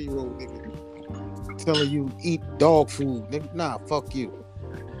 17-year-old nigga telling you eat dog food, nigga. Nah, fuck you.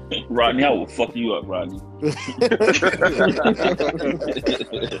 Rodney, I will fuck you up, Rodney.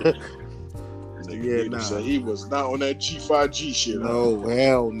 Yeah, nah. So he was not on that G5G shit. No,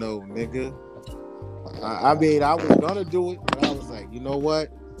 hell no, nigga. I mean, I was gonna do it, but I was like, you know what?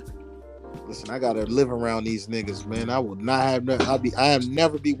 Listen, I gotta live around these niggas, man. I will not have. I am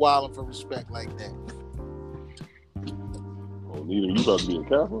never be wilding for respect like that. Oh, neither you about to be a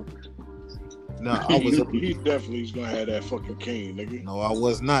Catholic? No, I was. He definitely is gonna have that fucking cane, nigga. No, I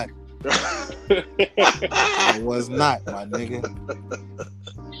was not. I was not, my nigga.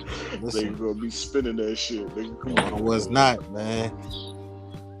 Listen, they gonna be spinning that shit. No, I was not, man.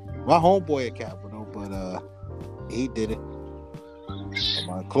 My homeboy at Capital, but he did it.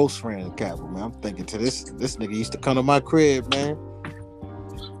 My close friend at Capital, man. I'm thinking to this nigga used to come to my crib, man.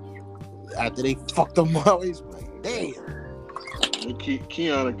 After they fucked him up, he's like, damn.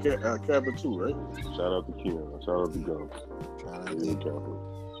 Keon at Capital too, right? Shout out to Keon. Shout out to Gum.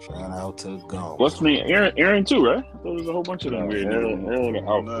 Shout out to Gum. What's the name? Aaron too, right? I thought there was a whole bunch of them weird Aaron and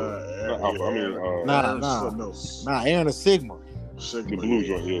Alpha. Nah, Aaron is Sigma. The Blues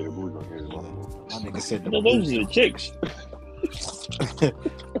on here. The Blues on here. My nigga said the those Blues. are the chicks. That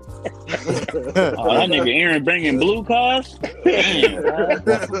nigga Aaron bringing blue cars?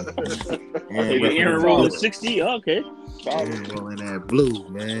 Aaron rolling 60? Okay. Aaron rolling that blue,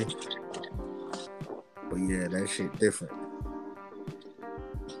 man. But yeah, that shit different.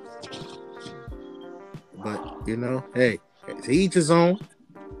 But, you know, hey, to each his own.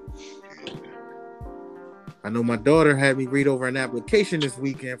 I know my daughter had me read over an application this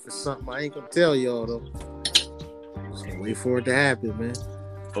weekend for something. I ain't gonna tell y'all though. So wait for it to happen, man.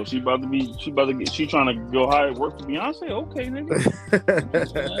 Oh, she trying to go hire work for Beyonce? Okay, nigga.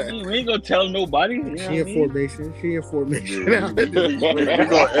 We ain't gonna tell nobody. She information. We're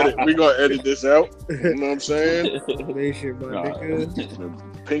gonna edit this out. You know what I'm saying? Information, my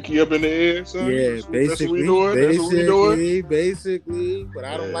nigga. Pinky up in the air, son. Yeah, basically. Basically. But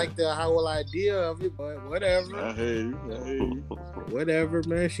I don't like the whole idea of it, but whatever. I hear you. Whatever,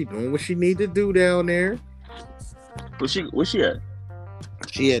 man. She doing what she need to do down there. Where's she at?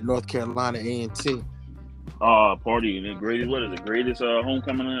 She at North Carolina A&T. Party the greatest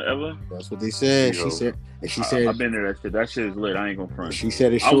homecoming ever. That's what they said. She said I've been there. That shit is lit. I ain't gonna front. She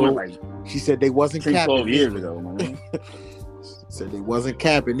said it showed. She said they wasn't capping 12 years ago, man. Said they wasn't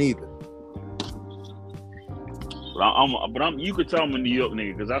capping either. But you could tell I'm a New York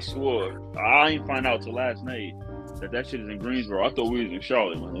nigga because I swore I ain't find out till last night that shit is in Greensboro. I thought we was in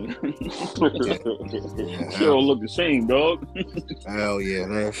Charlotte, man. Shit don't look the same, dog. Hell yeah,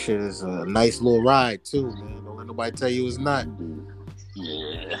 that shit is a nice little ride too, man. Don't let nobody tell you it's not.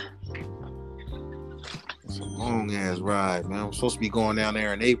 Long ass ride, man. I'm supposed to be going down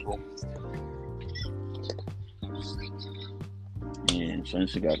there in April. Man, son,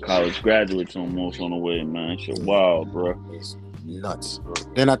 she got college graduates almost on the way, man. Shit wild, bro. It's nuts.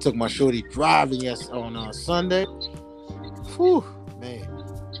 Then I took my shorty driving on Sunday. Whew, man.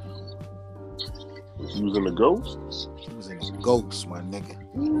 She was in the Ghost? She was in the Ghost, my nigga.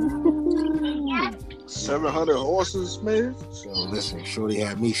 700 horses, man. So listen, shorty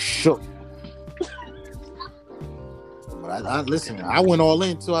had me shook. But I listen, I went all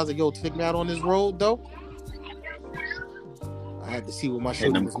in too. I was like, yo, take me out on this road though. I had to see what my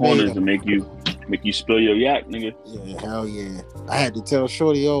shit them was corners made to make you spill your yak, nigga. Yeah, hell yeah. I had to tell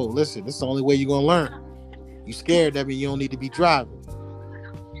shorty, yo, listen, this is the only way you're gonna learn. You scared, that means you don't need to be driving.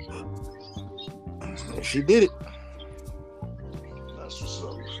 And she did it. That's what's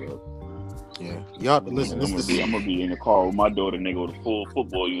up. Yeah, y'all listen. I'm gonna be in the car with my daughter, nigga, with a full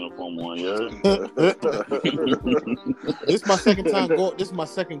football uniform on. Yeah. This my second time go. This is my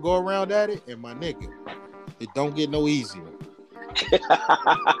second go around at it, and my nigga, it don't get no easier.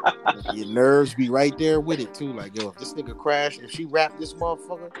 Your nerves be right there with it too. Like, yo, if this nigga crash and she wrapped this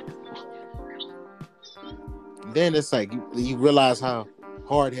motherfucker, then it's like you realize how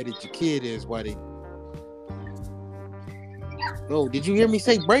hard-headed your kid is. Why they? Yo, did you hear me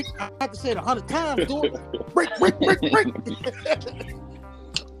say break? I have to say it 100 times, dude. Break.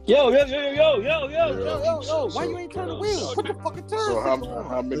 Yo. Why you ain't turn the wheel? Put the fucking turn. So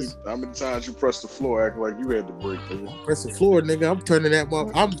how many times you press the floor acting like you had to break, nigga? Press the floor, nigga. I'm turning that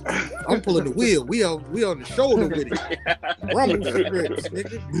one. I'm pulling the wheel. We on the shoulder with it. Rumble strips,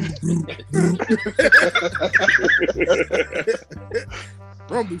 nigga.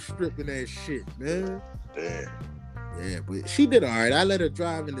 Rumble stripping that shit, man. Damn. Yeah, but she did all right. I let her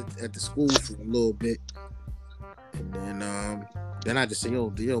drive at the school for a little bit, and then I just said,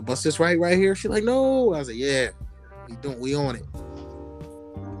 yo, bust this right here. She like, no. I was like, yeah, we on it.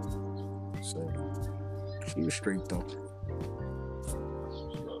 So she was straight though.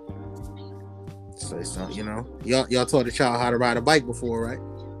 Say something, y'all taught the child how to ride a bike before, right?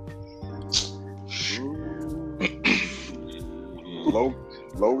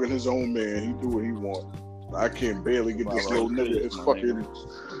 Logan, his own man, he do what he want. I can't barely get this little nigga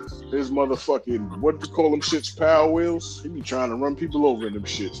his motherfucking, what do you call them shits, power wheels? He be trying to run people over in them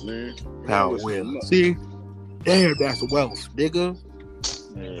shits, man. Power wheels. See? Damn, that's wealth, nigga.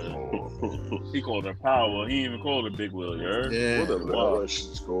 Yeah. He called her power. He ain't even called her big wheel, you heard? Yeah. Whatever that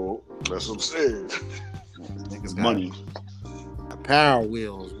shit's called. That's what I'm saying. Niggas money. Power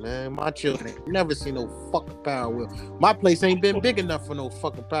wheels, man. My children ain't never seen no fucking power wheel. My place ain't been big enough for no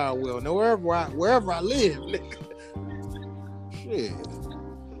fucking power wheel. Now wherever I live, nigga. Shit.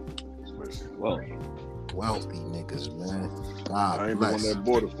 Well, wealthy niggas, man. I ain't the one that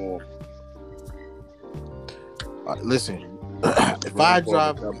bought it for him. Listen, if I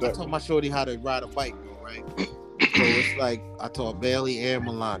drive, I taught my shorty how to ride a bike, right? So it's like I taught Bailey and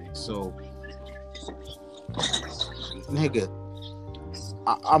Milani. So, nigga,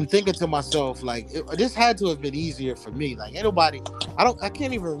 I'm thinking to myself, like, this had to have been easier for me. Like, anybody, I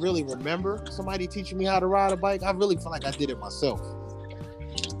can't even really remember somebody teaching me how to ride a bike. I really feel like I did it myself.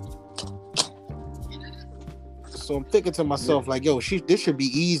 So I'm thinking to myself, like, yo, this should be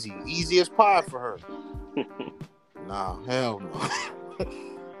easy as pie for her. Nah, hell no.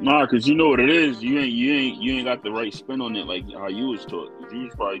 Nah, cause you know what it is. You ain't got the right spin on it like how you was taught. You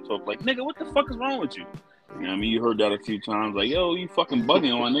was probably taught like, nigga, what the fuck is wrong with you? You know what I mean? You heard that a few times, like, yo, you fucking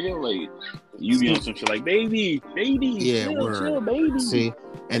bugging on, nigga. Like, you be on some shit like, baby, yeah, chill, baby. See,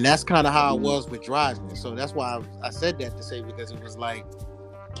 and that's kind of how it was with driving. So that's why I said that to say, because it was like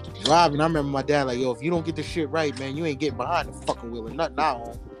driving. I remember my dad like, yo, if you don't get this shit right, man, you ain't getting behind the fucking wheel or nothing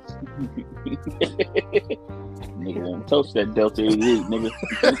now. Nigga, don't toast that Delta 88, nigga.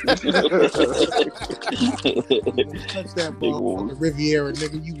 Touch that motherfucking Riviera,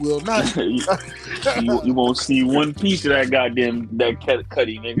 nigga. You will not. you won't see one piece of that goddamn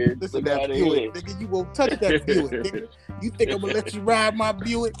cutty, nigga. Listen, that Buick, nigga. You won't touch that Buick, nigga. You think I'm gonna let you ride my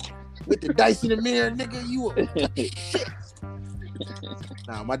Buick with the dice in the mirror, nigga? You will touch shit.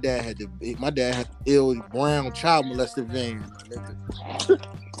 Nah, my dad had ill brown child molester van, nigga.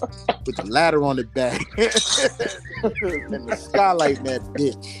 With the ladder on the back and the skylight in that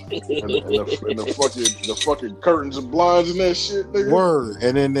bitch, and the fucking curtains and blinds and that shit, nigga. Word,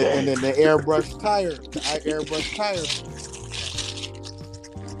 and then the airbrush tire,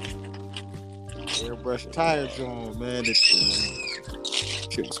 John, man. That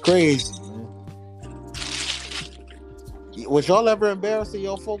shit was crazy, man. Was y'all ever embarrassed in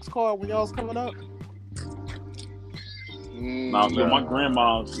your folks' car when y'all was coming up? Nah, yo, my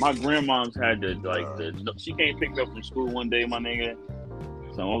grandmom's had she came pick me up from school one day, my nigga.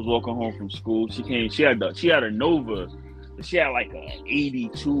 So I was walking home from school. She had a Nova. She had like a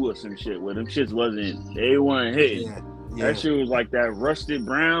 82 or some shit where them shits they weren't hitting. Yeah. That shit was like that rusted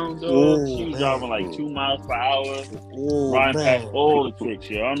brown, dog. She was driving like 2 miles per hour, riding past all the chicks,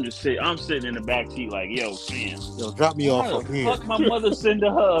 yo. I'm sitting in the back seat like, yo, fam. Yo, drop me off up here. Fuck my mother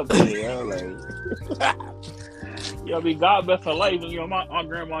sending her up there, yo. Like, yo, I mean, God bless her life. And, you know, my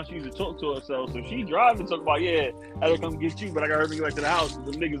grandma, she used to talk to herself. So she driving, talk about, I gotta come get you, but I gotta bring you back to the house with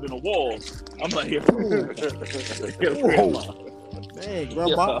the niggas in the wall. I'm like, yo, grandma. Dang,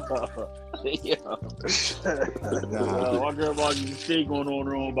 grandma. My grandma used to stay going on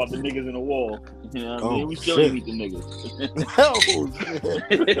and on about the niggas in the wall. You know what I mean? We still ain't meet the niggas.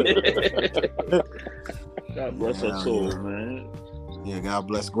 God bless her soul, man. Yeah, God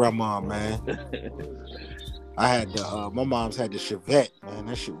bless grandma, man. I had my mom's had the Chevette, man.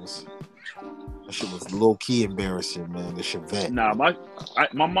 That shit was low key embarrassing, man. The Chevette. Nah, my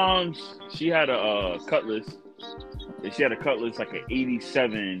mom's, she had a Cutlass. She had a Cutlass like an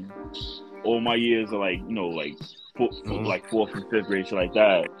 87. All my years are like, you know, like like 4th and 5th grade, shit like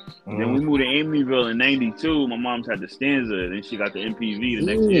that. Then we moved to Amityville in '92. My mom's had the Stanza. Then she got the MPV the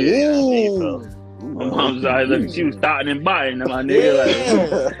next year. So my mom's she was starting and buying them, my nigga.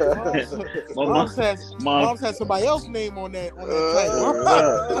 Like, mom's had somebody else's name on that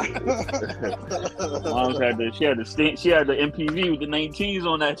she had the MPV with the 19s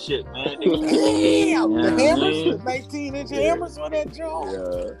on that shit, man. Damn, the hammers, 19-inch hammers on that joint.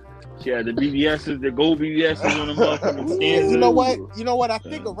 Yeah. She had the BBSs, the gold BBSs on the motherfucking Stanzas. You know what? I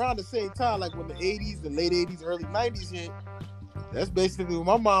think around the same time, like when the 80s, the late 80s, early 90s hit, that's basically when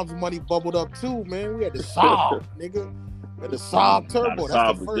my mom's money bubbled up too, man. We had the Saab, nigga. We had the Saab Turbo.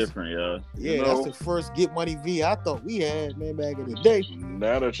 That's the first, different, yeah. Yeah, that's the first Get Money V I thought we had, man, back in the day.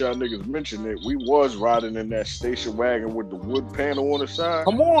 Now that y'all niggas mention it, we was riding in that station wagon with the wood panel on the side.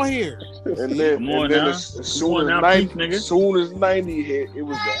 Come on here. And then as soon as 90 hit, it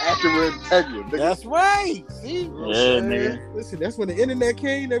was the Acura Integra. Nigga. That's right. See? Yeah, nigga. Listen, that's when the internet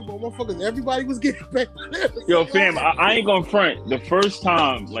came. Everybody was getting back. Yo, fam, I ain't gonna front. The first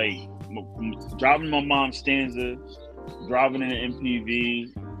time, like, driving my mom's Stanza, driving in an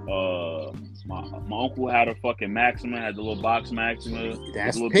MPV, my uncle had a fucking Maxima, had the little box Maxima.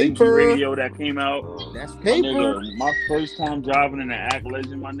 That's the little paper. radio that came out. That's paper. My first time driving in an Act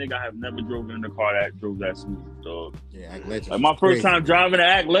Legend, my nigga, I have never driven in a car that drove that smooth, dog. Yeah, Act Legend. Like my first time driving an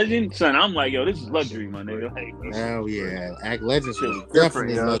Act Legend, son, I'm like, yo, this is luxury, my nigga. Like, hell yeah, Act Legend was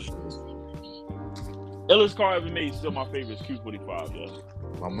definitely luxury. Illest car ever made, still my favorite is Q45, yo.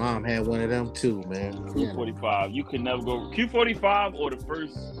 My mom had one of them too, man. Q45. You can never go Q45 or the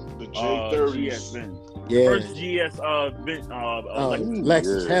J30 GS Benz. Yeah. First GS Benz,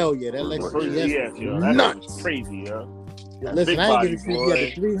 Lexus. Hell yeah, that Lexus GS was nuts. Was crazy, yo. Listen, I ain't giving a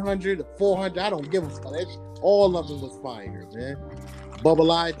shit. The 300, the 400. I don't give a fuck. All of them was fire, man.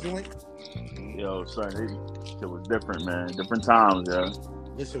 Bubble eye joint. Yo, son, it was different, man. Different times, yo.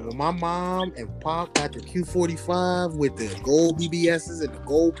 Listen, when my mom and pop got the Q45 with the gold BBSs and the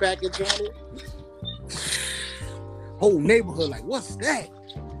gold package on it, whole neighborhood like, what's that?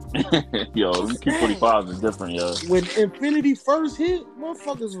 Yo, Q45 is different, yo. When Infinity first hit,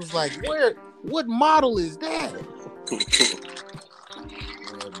 motherfuckers was like, what model is that? Yeah,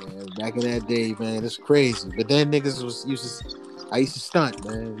 man, back in that day, man, it's crazy. But then niggas I used to stunt,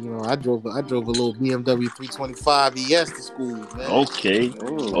 man. You know, I drove a little BMW 325 ES to school, man. Okay. You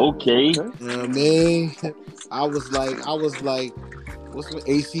know what I mean? I was like, what's with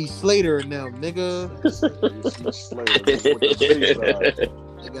AC Slater and them, nigga? AC Slater.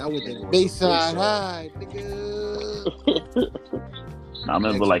 Nigga, I went to Bayside High, nigga. I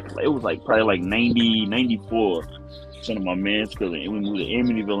remember it was probably like 90, 94. Some of my mans, because we moved to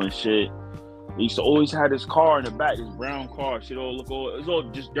Amityville and shit. They used to always have this car in the back, this brown car. It was all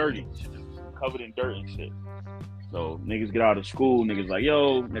just dirty. Shit, covered in dirt and shit. So niggas get out of school, niggas like,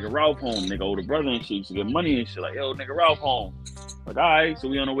 yo, nigga Ralph home, nigga older brother and shit used to get money and shit. Like, yo, nigga Ralph home. Like, all right, so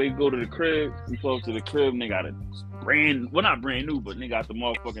we on the way to go to the crib. We pull up to the crib, nigga got a not brand new, but nigga got the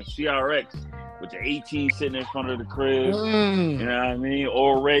motherfucking CRX with the 18 sitting in front of the crib. You know what I mean?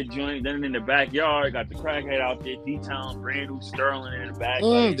 All red joint. Then in the backyard, got the crackhead out there, D-Town, brand new Sterling in the back.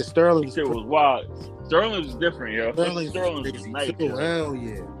 Like, the Sterling shit was wild. Sterling was different, yo. Sterling was nice. Hell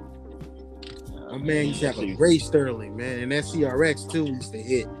yeah. My man used to have a gray Sterling, man. And that CRX too used to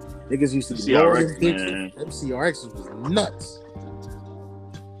hit. Niggas used to be CRX, man. Them CRXs was nuts.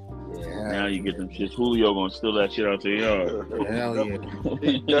 Now you get them shits. Julio gonna steal that shit out the yard. Hell yeah.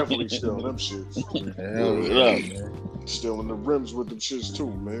 He definitely steal them shits. Hell yeah. stealing the rims with them shits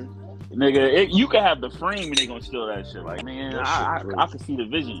too, man. Nigga, you can have the frame and they gonna steal that shit. Like, man, I can see the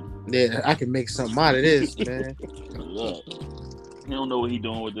vision. Yeah, I can make something out of this, man. Yeah. He don't know what he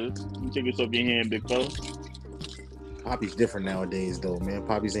doing with this. You take this off your hand, big fella. Poppy's different nowadays, though, man.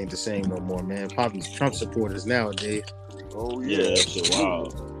 Poppy's ain't the same no more, man. Poppy's Trump supporters nowadays. Oh Yeah, that shit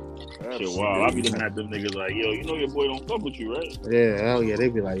wild. Shit wild. I be looking at them niggas like, yo, you know your boy don't fuck with you, right? Yeah, hell yeah. They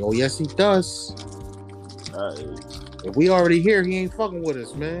be like, oh, yes, he does. If we already here, he ain't fucking with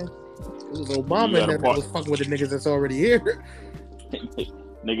us, man. It was Obama that was fucking with the niggas that's already here.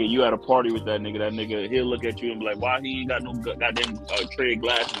 Nigga, you at a party with that nigga, he'll look at you and be like, why he ain't got no goddamn tray of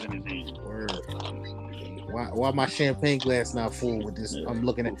glasses in his hand? Word. Why my champagne glass not full with this? I'm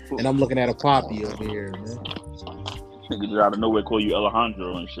looking at a Poppy over here, man. Niggas out of nowhere call you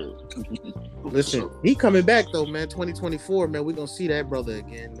Alejandro and shit. Listen, he coming back though, man. 2024, man. We gonna see that brother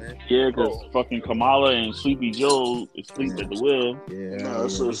again, man. Yeah, because fucking Kamala and Sleepy Joe is asleep at the wheel. Yeah. Nah,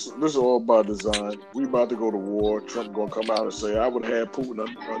 this is all by design. We about to go to war. Trump gonna come out and say, I would have Putin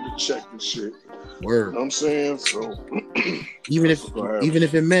under check and shit. Word. You know what I'm saying? So even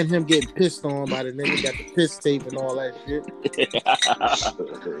if it meant him getting pissed on by the nigga, got the piss tape and all that shit.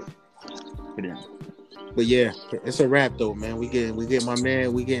 But yeah, it's a wrap though, man. We get my man. I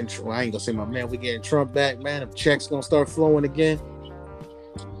ain't gonna say my man. We getting Trump back, man. The checks gonna start flowing again.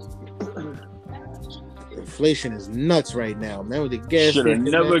 Inflation is nuts right now, man. With the gas, should have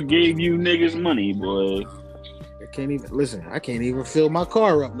never gave you niggas money, boy. I can't even fill my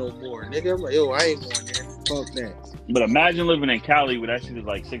car up no more, nigga. I'm like, yo, I ain't going there. Fuck that. But imagine living in Cali where that shit is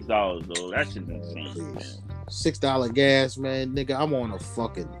like $6 though. That shit's insane. $6 gas, man, nigga. I'm on a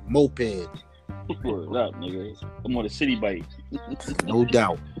fucking moped. What's up, nigga? I'm on a city bike. No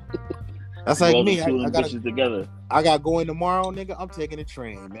doubt. That's like me. I gotta go in tomorrow, nigga. I'm taking a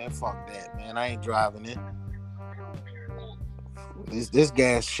train, man. Fuck that, man. I ain't driving it. This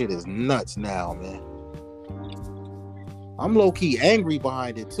gas shit is nuts now, man. I'm low key angry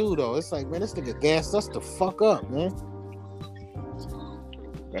behind it too, though. It's like, man, this nigga gassed us the fuck up, man.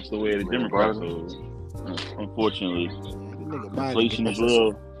 That's the way the Democrats are. Unfortunately, inflation is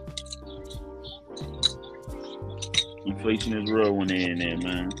real. Inflation is real when they in there,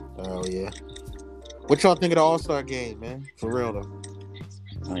 man. Oh yeah. What y'all think of the All-Star game, man? For real though.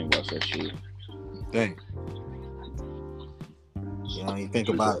 I ain't watch that shit. Dang. You know, you think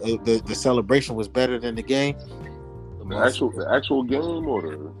about it, the celebration was better than the game. The actual game or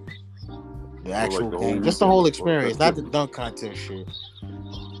the actual game, just the whole experience, not the dunk contest shit.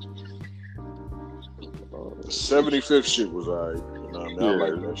 The 75th shit was alright. You know what I mean? I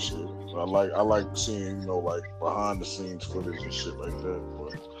like that shit. I like seeing, like behind the scenes footage and shit like that.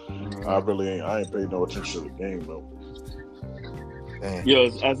 But I ain't paid no attention to the game though. Dang.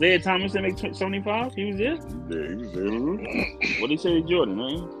 Yo, Isaiah Thomas didn't make 75? He was there? Yeah, he was there. What did he say to Jordan,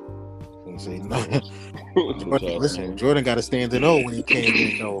 man? He say nothing. Jordan got a standing O when he came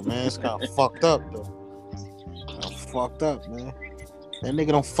in though, man. It's kind of fucked up though. Fucked up, man. That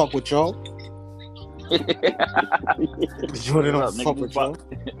nigga don't fuck with y'all. Jordan don't fuck with y'all.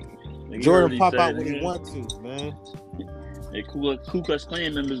 Jordan pop out when he want to, man. Hey, Ku Klux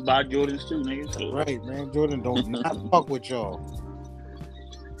Klan members buy Jordans too, nigga. So. Right, man. Jordan don't not fuck with y'all.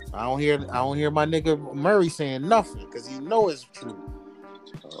 I don't hear my nigga Murray saying nothing because he know it's true.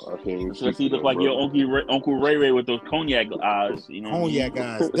 I can't even so he look like your Uncle Ray Ray with those cognac eyes. You know, cognac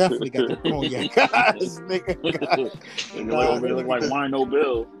eyes, definitely got the cognac eyes, nigga. They look like Wino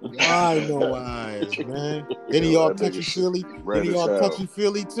Bill. Wino eyes, man. Then he all touchy feely. Then he all touchy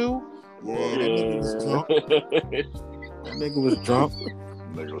feely too. Yeah, that nigga was drunk.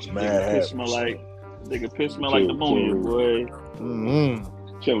 Nigga was mad. Nigga piss smell like pneumonia, boy. Mm-hmm.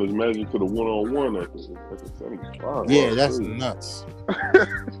 Challenge Magic to the one-on-one at the 75. Yeah, that's nuts.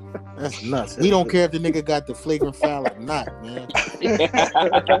 That's nuts. We don't care if the nigga got the flagrant foul or not, man.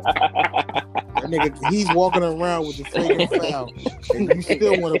 That nigga, he's walking around with the flagrant foul, and you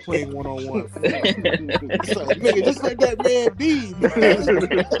still want to play one-on-one. Like, nigga, just let that man be, man.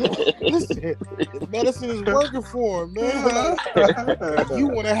 Listen, medicine is working for him, man. You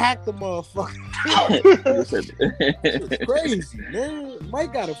want to hack the motherfucker. It's crazy, man.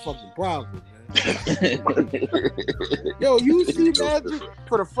 Mike got a fucking problem, man. Yo, you see Magic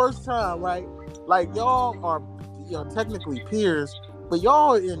for the first time, right? Like, y'all are, technically peers, but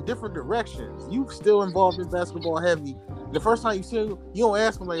y'all are in different directions. You still involved in basketball heavy. The first time you see him, you don't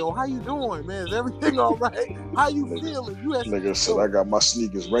ask him like, "Oh, how you doing, man? Is everything all right? How you feeling?" You ask nigga said, "I got my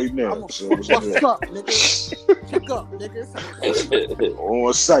sneakers right now." What's up, nigga? Pick up, nigga.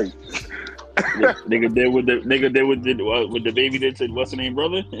 On site. Nigga did with the baby that said what's the name,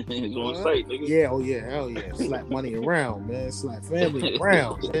 brother? It's on site, nigga. Yeah, oh yeah, hell yeah. Slap money around, man. Slap family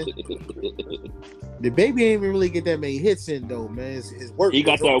around, man. The baby ain't even really get that many hits in though, man. His work. He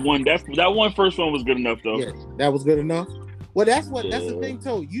got that one. That one first one was good enough though. Yeah, that was good enough. Well, that's the thing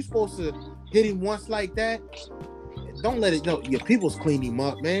too. You supposed to hit him once like that. Don't let it your people's clean him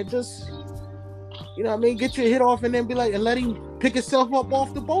up, man. Just you know what I mean, get your hit off and then be like and let him pick himself up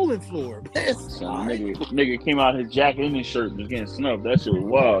off the bowling floor. Nigga came out his jacket and his shirt was getting snuffed. That shit was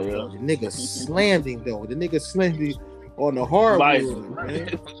wild, yo. The nigga slammed him though. The nigga slammed him on the hardwood, man.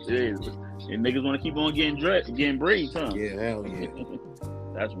 And niggas want to keep on getting braids, huh? Yeah, hell yeah.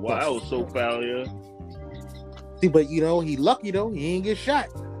 That's why I was so foul, yeah. See, but you know, he lucky though. He ain't get shot.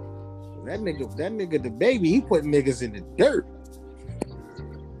 That nigga, the baby, he put niggas in the dirt.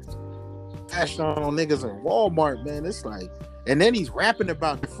 Dashed on niggas in Walmart, man. It's like, and then he's rapping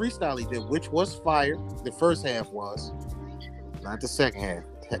about the freestyle he did, which was fire. The first half was, not the second half.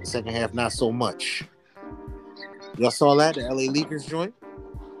 Second half, not so much. Y'all saw that, the LA Leakers joint?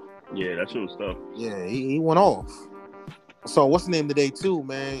 Yeah, that shit was tough. Yeah, he went off. So what's the name today too,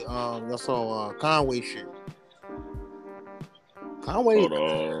 man? Y'all saw Conway shit.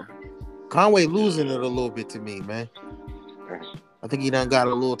 Conway losing it a little bit to me, man. I think he done got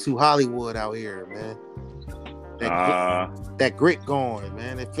a little too Hollywood out here, man. That grit gone,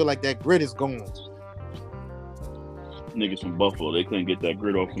 man. I feel like that grit is gone. Niggas from Buffalo, they couldn't get that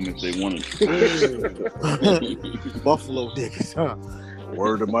grit off him if they wanted. Buffalo niggas, huh?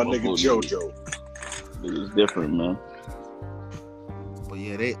 Word to my nigga JoJo. It's different, man. But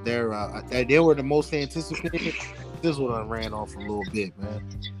yeah, they were the most anticipated. This one ran off a little bit, man.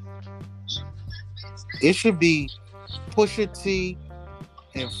 It should be Pusha T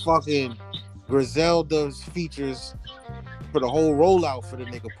and fucking Griselda's features for the whole rollout for the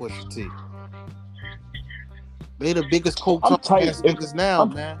nigga Pusha T. They the biggest coke talking ass niggas now,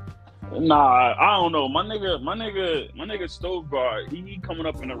 man. Nah, I don't know. My nigga Stove Guard, he coming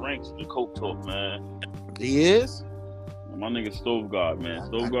up in the ranks of the coke talk, man. He is? My nigga Stove Guard, man.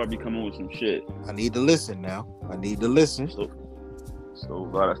 Stove Guard be coming with some shit. I need to listen now.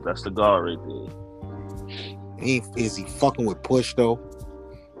 Stove Guard, that's the guard right there. Is he fucking with Push though?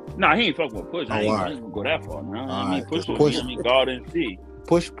 Nah, he ain't fucking with Push. I ain't gonna go that far, man. I mean, Push. God and C.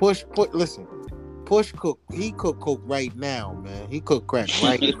 Push. Listen, Push cook. He cook coke right now, man. He cook crack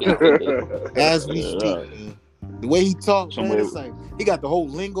right now, as we speak. Man. The way he talks, man, it's like he got the whole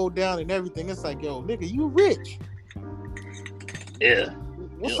lingo down and everything. It's like, yo, nigga, you rich. Yeah.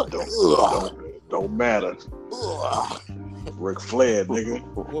 What's up? Don't matter. Ric Flair, nigga.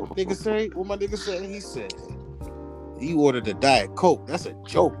 What nigga say? What my nigga said? He said he ordered a Diet Coke. That's a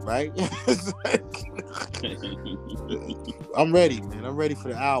joke, right? I'm ready, man. I'm ready for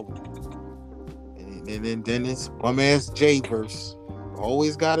the album. And then it's my man's J-verse.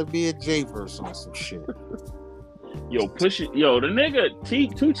 Always gotta be a J-verse on some shit. Yo, push it. Yo, the nigga 2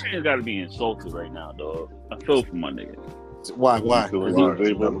 Chainz gotta be insulted right now, dog. I feel for my nigga. Why? He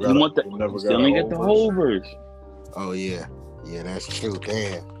still ain't get the whole verse. Oh yeah, that's true.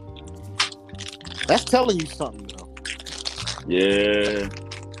 Damn, that's telling you something though. Yeah,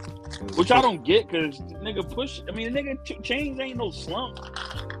 which I don't get because nigga Push. I mean, the nigga Chainz ain't no slump.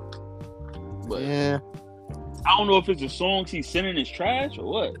 But yeah, I don't know if it's the songs he's sending is trash or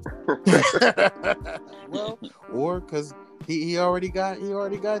what. Well, or because he already got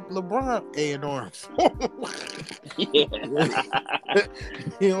LeBron A&R.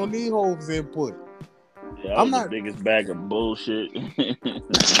 He don't need Hove's input. Yeah, I'm not the biggest bag of bullshit. I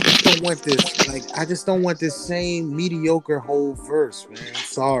don't want this. I just don't want this same mediocre Hove verse, man.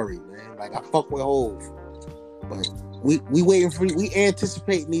 Sorry, man. Like I fuck with Hove, but we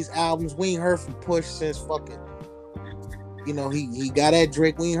anticipating these albums. We ain't heard from Push since fucking. You know he got at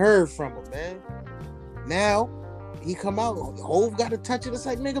Drake. We ain't heard from him, man. Now he come out. Hove got to touch it. It's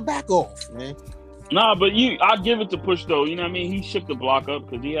like nigga, back off, man. Nah, but I give it to Push though. You know what I mean? He shook the block up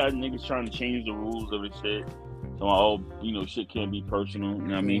because he had niggas trying to change the rules of the shit. So shit can't be personal. You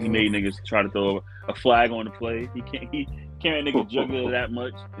know what I mean? He made niggas try to throw a flag on the play. He can't nigga juggle it that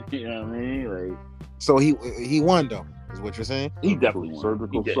much. You know what I mean? Like, so he won though. Is what you're saying? He definitely won.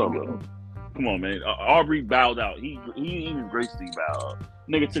 Surgical summer. Come on, man. Aubrey bowed out. He even gracefully bowed out.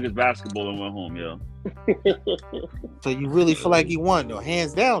 Nigga took his basketball and went home, yo. So you really feel like he won, though?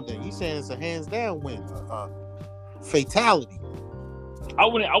 Hands down, then. You saying it's a hands down win. Fatality. I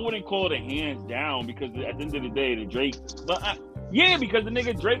wouldn't call it a hands down because at the end of the day, the Drake... But because the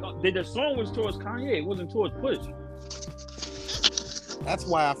nigga Drake... The song was towards Kanye. It wasn't towards Push. That's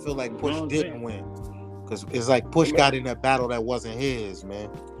why I feel like Push didn't win. Because it's like Push got in a battle that wasn't his, man.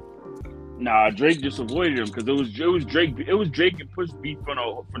 Nah, Drake just avoided him because it was Drake. It was Drake and Push beef from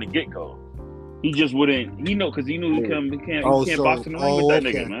the get go. He just wouldn't. He because he knew he can't box in the ring with that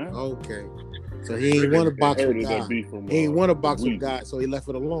nigga, man. Okay. So he ain't want to box with God. He ain't want to box with God, so he left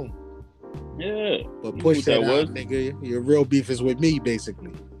it alone. Yeah. But Push that out, nigga. Your real beef is with me,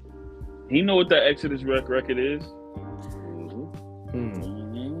 basically. He know what that Exodus record is.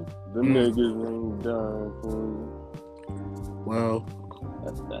 Them niggas ain't dying for you. Well,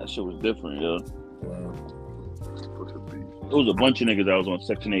 that shit was different, yo. Well, there was a bunch of niggas that was on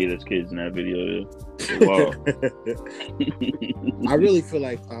Section 8 as kids in that video, yo. Wow. I really feel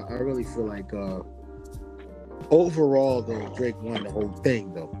like overall though, Drake won the whole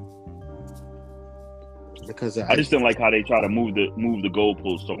thing though. Because I just didn't like how they try to move the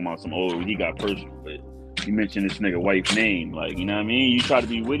goalposts, talking about he got personal, but you mentioned this nigga wife's name, like, you know what I mean? You try to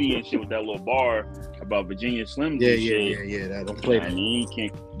be witty and shit with that little bar about Virginia Slim. Yeah. That don't play. I mean,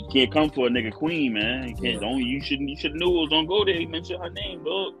 you can't come for a nigga queen, man. You can't. You should knew it was don't go there. He mentioned her name,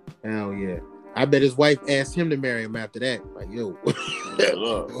 dog. Hell yeah. I bet his wife asked him to marry him after that. Like, yo,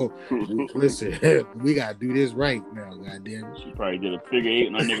 listen, we gotta do this right now, goddamn. She probably did a figure 8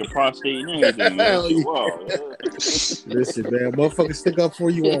 on that nigga prostate and everything. Man. Wow. Listen, man, motherfuckers stick up for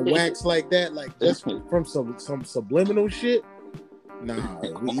you on wax like that, like just from some subliminal shit. Nah,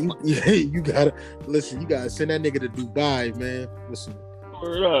 you gotta listen. You gotta send that nigga to Dubai, man. Listen.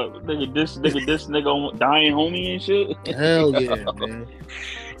 Word up, nigga. This nigga on dying homie and shit. Hell yeah, man.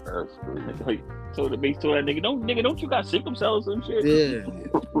 Like, so the base told that nigga, don't you got sickle cells and shit? Yeah.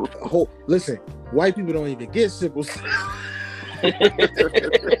 Listen, white people don't even get sickle cells. And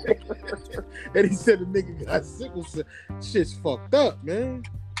he said the nigga got sickle cells. Shit's fucked up, man.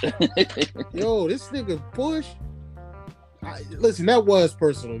 Yo, this nigga Push. Listen, that was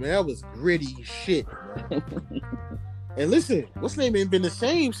personal, man. That was gritty shit, man. And listen, what's name ain't been the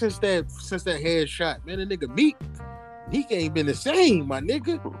same since that headshot, man. The nigga Meek ain't been the same, my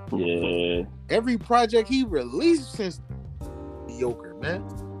nigga. Yeah. Every project he released since mediocre, man.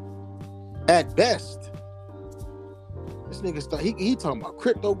 At best. This nigga he talking about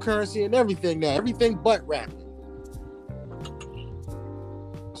cryptocurrency and everything now. Everything but rapping.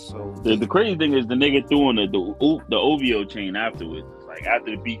 So the crazy thing is the nigga threw on the OVO chain afterwards. Like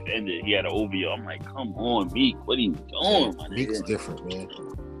after the beef ended, he had an OVO. I'm like, come on, Meek, what are you doing, my nigga? Meek's different, man.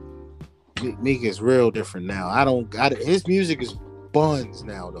 Meek is real different now. His music is buns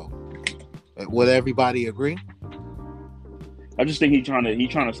now though. Would everybody agree? I just think he trying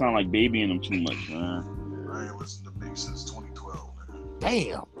to sound like Baby and him too much, man. I ain't listened to Meek since 2012, man.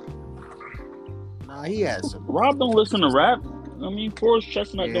 Damn. Nah, he has some. Rob don't listen to rap. I mean, Forrest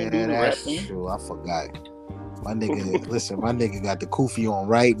Chestnut don't do the rap thing. True. I forgot. My nigga, listen, my nigga got the Koofy on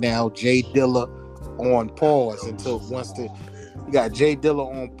right now. Jay Dilla on pause you got Jay Dilla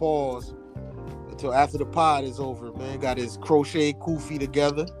on pause until after the pod is over, man. Got his crochet Koofy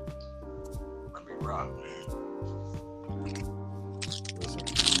together. Let me rock, man.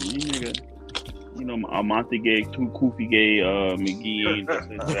 Nigga, you know, Monty Gay, too Koofy Gay, McGee,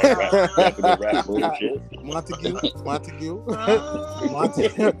 rap bullshit. Montague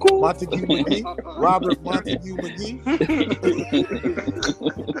McGee, Robert Montague McGee.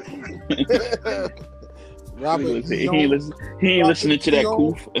 Robert, he ain't listening to that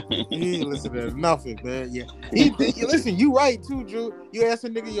Koof. He ain't listening to nothing, man. Yeah, listen. You right too, Drew. You ask a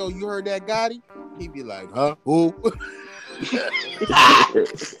nigga, yo, you heard that Gotti? He be like, huh? Who? I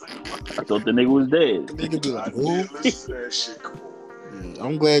thought the nigga was dead. The nigga be like, who? Yeah,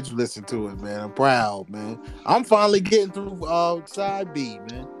 I'm glad you listened to it, man. I'm proud, man. I'm finally getting through side B,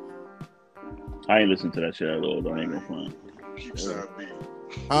 man. I ain't listened to that shit at all, though. I ain't gonna front. Keep side B.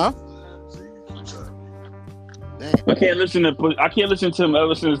 Huh? Damn. I can't listen to him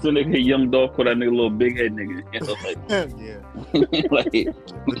ever since the nigga Young Dolph called that nigga little big head nigga. You know, like, yeah. Like,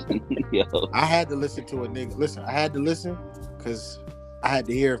 yo. I had to listen to a nigga. Listen, I had to listen because I had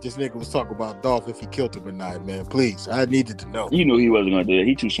to hear if this nigga was talking about Dolph if he killed him or not, man. Please, I needed to know. You knew he wasn't gonna do that.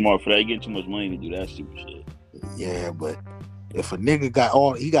 He too smart for that. He getting too much money to do that stupid shit. Yeah, but if a nigga got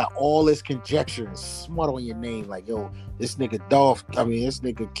all this conjecture and smut on your name, like, yo, this nigga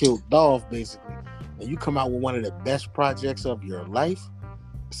killed Dolph basically. And you come out with one of the best projects of your life,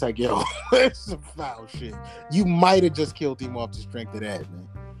 it's like, yo, it's some foul shit. You might have just killed him off the strength of that, man.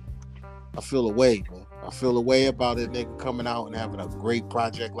 I feel a way, man. I feel a way about a nigga coming out and having a great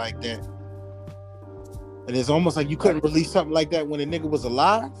project like that. And it's almost like you couldn't release something like that when a nigga was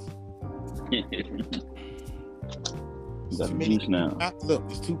alive. Got juice now. Look,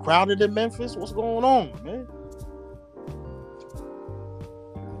 it's too crowded in Memphis. What's going on, man?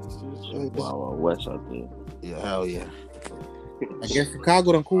 Wow, West out there. Yeah, hell yeah. I guess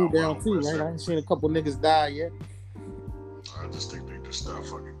Chicago done cooled down too, right? I ain't seen a couple niggas die yet. I just think they just stop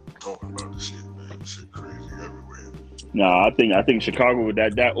fucking talking about this shit, man. This shit crazy everywhere. Nah, I think Chicago with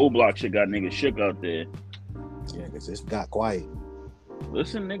that O Block shit got niggas shook out there. Yeah, because it's got quiet.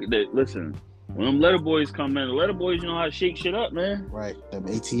 Listen, nigga, listen. When them letter boys come in, the letter boys, you know how to shake shit up, man. Right. Them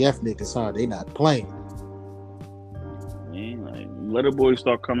ATF niggas, huh? They not playing. Man, like, letter boys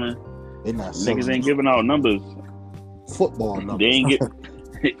start coming. They not Niggas ain't giving out numbers. Football numbers. They ain't get.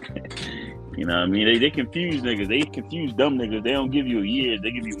 You know what I mean? They confuse niggas. They confuse dumb niggas. They don't give you years.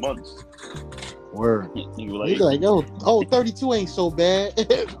 They give you months. Word. Nigga like, yo, 32 ain't so bad.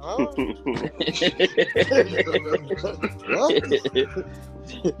 What?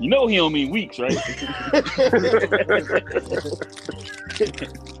 You know he don't mean weeks, right?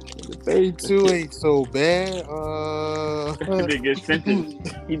 32 ain't so bad. Nigga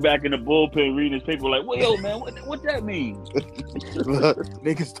sentenced. He back in the bullpen reading his paper like, well, yo, man, what that mean?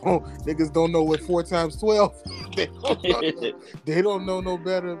 Niggas don't know what 4 times 12. They don't know no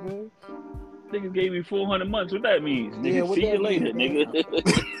better, man. Niggas gave me 400 months. What that means? Nigga, yeah, see you later, nigga.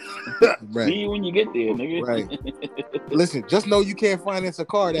 Right. See you when you get there, nigga. Right. Listen, just know you can't finance a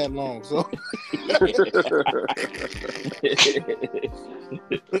car that long, so.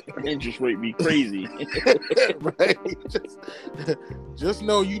 Interest rate be crazy. Right. Just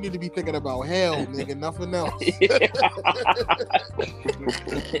know you need to be thinking about hell, nigga, nothing else.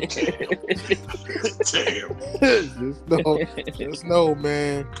 Damn. Just know,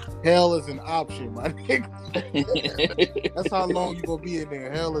 man. Hell is an option, my nigga. That's how long you gonna be in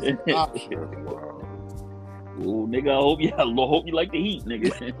there. Hell is an option. Wow. Ooh, nigga, I hope you like the heat,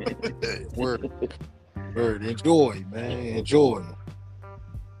 nigga. Word. Enjoy, man. Enjoy.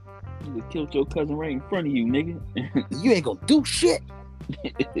 You killed your cousin right in front of you, nigga. You ain't gonna do shit.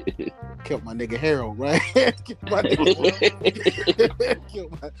 Killed my nigga Harold, right?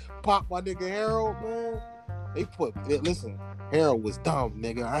 Pop my nigga Harold, man. Listen, Harold was dumb,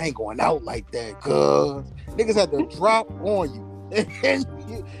 nigga. I ain't going out like that, cuz. Niggas had to drop on you.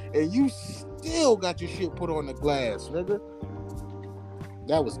 And you still got your shit put on the glass, nigga.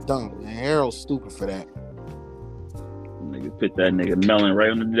 That was dumb, man. Harold's stupid for that. Nigga put that nigga melon right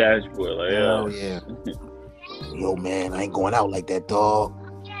on the dashboard. Like, oh, yeah. Yo, man, I ain't going out like that, dog.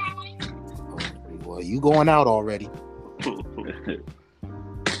 Well, you going out already.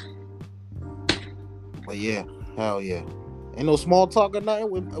 But yeah, hell yeah. Ain't no small talk or nothing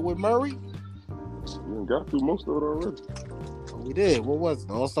with Murray? We got through most of it already. We did. What was it?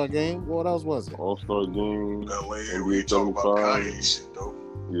 The All-Star game? What else was it? All-Star game. LA, we ain't talking about Kanye shit, though.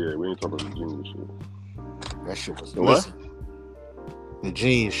 Yeah, we ain't talking about the genius shit. That shit was what? The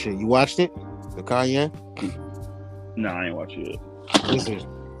genius shit. You watched it? The Kanye? Nah, I ain't watching it. Listen,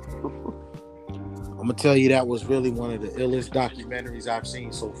 I'm gonna tell you that was really one of the illest documentaries I've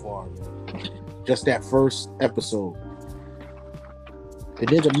seen so far, man. Just that first episode. The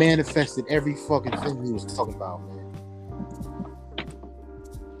nigga manifested every fucking thing he was talking about, man.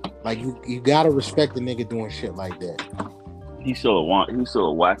 Like you gotta respect the nigga doing shit like that. He's still a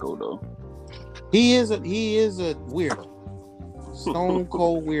wacko though. He is a weirdo. Stone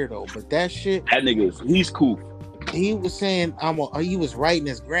cold weirdo. But that shit, he's cool. He was saying he was writing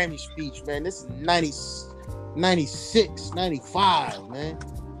his Grammy speech, man. This is 96, 95, man.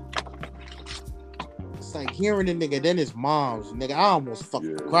 It's like hearing the nigga, then his mom's nigga. I almost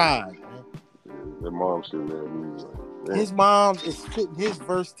fucking cried, man. Yeah, that mom shit, man. His mom is spitting his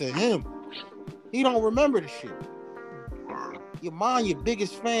verse to him. He don't remember the shit. Your mom, your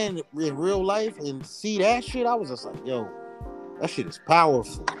biggest fan in real life, and see that shit, I was just like, yo, that shit is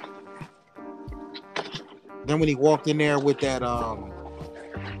powerful. Then when he walked in there with that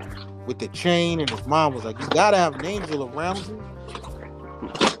with the chain, and his mom was like, you gotta have an angel around you.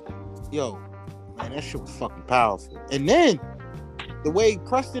 Yo, man, that shit was fucking powerful. And then the way he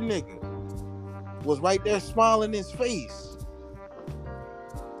pressed the nigga was right there smiling in his face.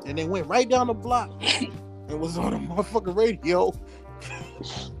 And they went right down the block and was on the motherfucking radio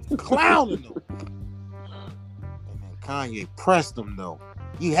clowning him. And then Kanye pressed him though.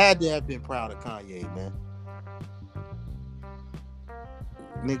 You had to have been proud of Kanye, man.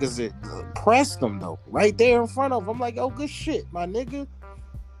 Niggas that pressed him though, right there in front of him. I'm like, oh, good shit, my nigga.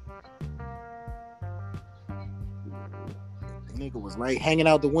 The nigga was right hanging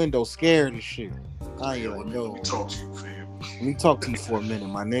out the window, scared and shit. Kanye, like, yo, let me talk to you, fam. Let me talk to you for a minute,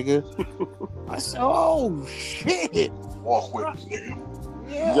 my nigga. I said, oh shit. Walk with me, nigga.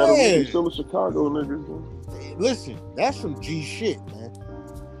 Yeah. You gotta be still in Chicago, niggas. Man. Listen, that's some G shit, man.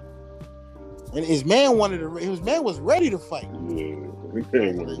 And his man was ready to fight. Yeah, he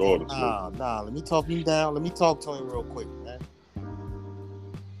came with his orders. Nah, let me talk him down. Let me talk to him real quick, man.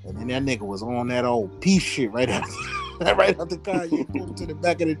 And that nigga was on that old piece shit right after Kanye pulled him to the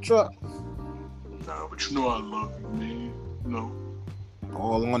back of the truck. Nah, but you know I love you, man. You know.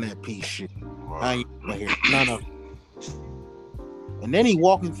 All on that piece shit. I ain't gonna hear none of it. And then he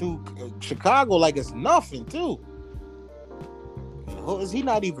walking through Chicago like it's nothing, too. Who is he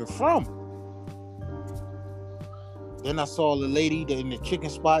not even from? Then I saw the lady in the chicken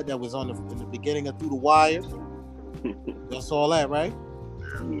spot that was in the beginning of Through the Wire. Y'all saw that, right?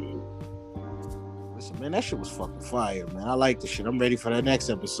 Yeah. Listen, man, that shit was fucking fire, man. I like the shit. I'm ready for that next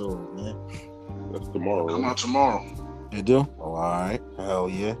episode, man. That's tomorrow. Come Right? out tomorrow. You do? Oh, all right. Hell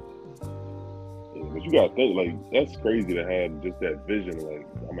yeah. Yeah, but you gotta think, like, that's crazy to have just that vision. Like,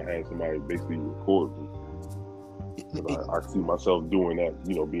 I'm gonna have somebody basically record me. I see myself doing that,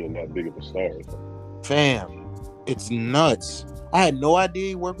 you know, being that big of a star. Fam, it's nuts. I had no idea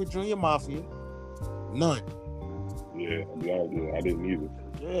he worked with Junior Mafia. None. Yeah, I'll be honest, I didn't either.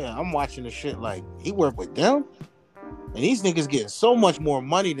 Yeah, I'm watching the shit like he worked with them, and these niggas getting so much more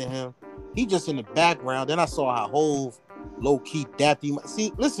money than him. He just in the background. Then I saw how Hove low key dapped him.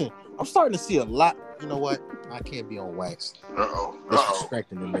 See, listen, I'm starting to see a lot. You know what? I can't be on wax.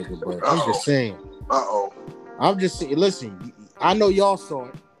 Disrespecting the nigga, but I'm just saying. I'm just saying. Listen, I know y'all saw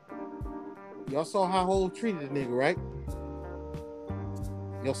it. Y'all saw how Hove treated the nigga, right?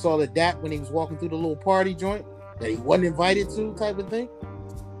 Y'all saw the dap when he was walking through the little party joint that he wasn't invited to, type of thing.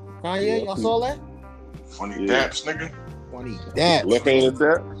 Kanye, y'all saw that? Funny daps, nigga. Funny dap. Left-handed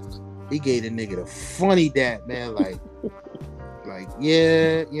dap? He gave the nigga the funny dap, man. Like,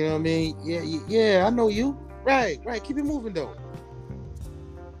 yeah, you know what I mean? Yeah, I know you. Right. Keep it moving, though.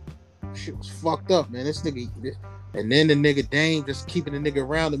 Shit was fucked up, man. This nigga, and then the nigga Dame just keeping the nigga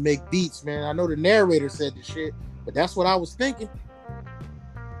around to make beats, man. I know the narrator said the shit, but that's what I was thinking.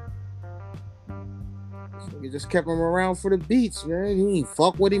 He just kept him around for the beats, man. He ain't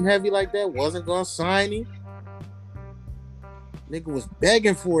fuck with him heavy like that. Wasn't gonna sign him. Nigga was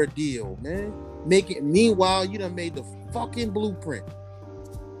begging for a deal, man. Meanwhile, you done made the fucking blueprint.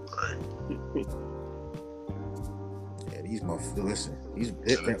 Yeah, these motherfuckers. Listen, these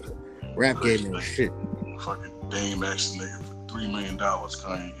rap game and shit. Fucking Dame asked the nigga for $3 million.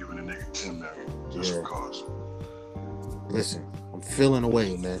 Kanye giving the nigga $10 million just because. Listen, I'm feeling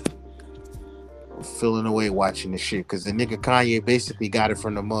away, man. I'm feeling away watching this shit because the nigga Kanye basically got it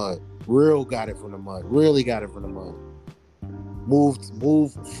from the mud. Really got it from the mud.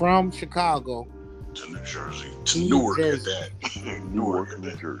 Moved from Chicago to New Jersey. To Newark at that. Newark at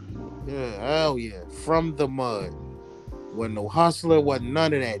that. Yeah, hell yeah. From the mud. Wasn't no hustler, wasn't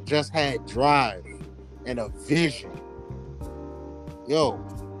none of that. Just had drive and a vision. Yo.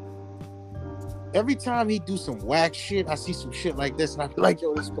 Every time he do some whack shit, I see some shit like this, and I feel like,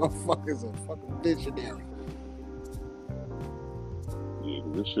 yo, this motherfucker's a fucking visionary. Yeah,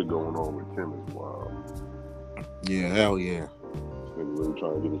 this shit going on with Kim is wild. Yeah, hell yeah. This nigga really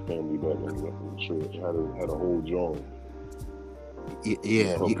trying to get his family back and left in the church. Had a whole job.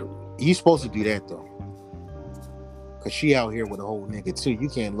 Yeah, you supposed to do that, though. Because she out here with a whole nigga, too. You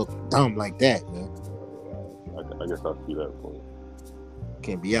can't look dumb like that, man. I guess I see that point.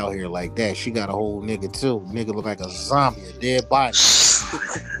 Can't be out here like that. She got a whole nigga too. Nigga look like a zombie, a dead body.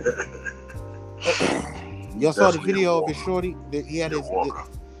 Y'all saw the video of his shorty? He had his.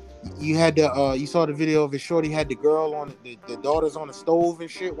 You saw the video of his shorty had the girl on the daughters on the stove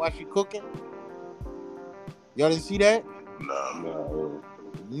and shit while she cooking. Y'all didn't see that? No.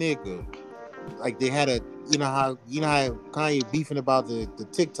 Nigga, like they had you know how Kanye beefing about the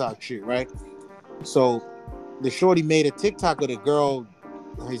TikTok shit, right? So the shorty made a TikTok of the girl.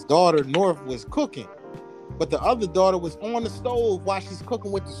 His daughter North was cooking, but the other daughter was on the stove while she's cooking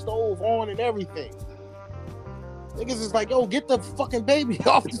with the stove on and everything. Niggas is like, yo, get the fucking baby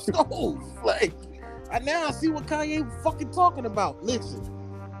off the stove. Like, now I see what Kanye fucking talking about. Listen,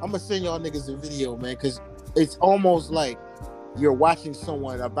 I'm gonna send y'all niggas a video, man, because it's almost like you're watching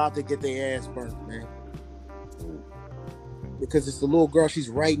someone about to get their ass burnt, man. Because it's the little girl, she's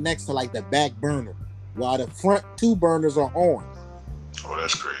right next to like the back burner, while the front two burners are on. Oh,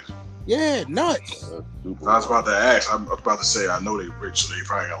 that's crazy. Yeah, nuts. I was about to ask. I'm about to say I know they rich, so they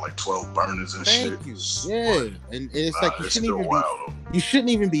probably got like 12 burners and shit. Thank you. Yeah, and it's like you shouldn't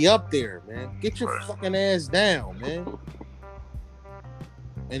even be up there, man. Get your fucking ass down, man.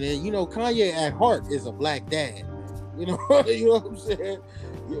 And then Kanye at heart is a black dad. You know what I'm saying?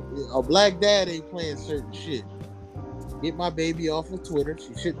 A black dad ain't playing certain shit. Get my baby off of Twitter.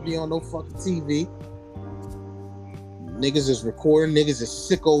 She shouldn't be on no fucking TV. Niggas is recording. Niggas is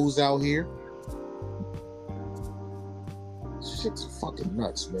sickos out here. Shit's fucking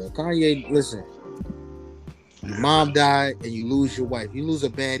nuts, man. Kanye, listen. Your mom died and you lose your wife. You lose a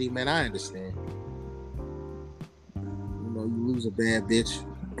baddie, man. I understand. You know, you lose a bad bitch.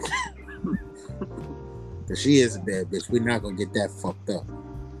 Cause she is a bad bitch. We're not gonna get that fucked up.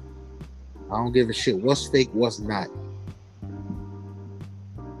 I don't give a shit what's fake, what's not.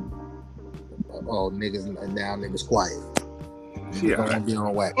 Oh, niggas now niggas quiet. Niggas gonna be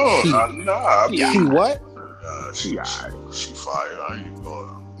on whack. Nah. She what? She fired. I ain't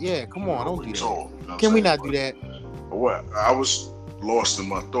gonna. Yeah, come on, don't do that. Can we not do that? What? I was lost in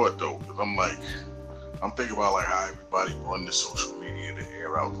my thought though, because I'm thinking about like how everybody run the social media to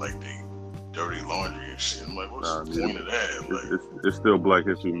air out like they dirty laundry and shit. I'm like, what's the point of that? Like, it's still Black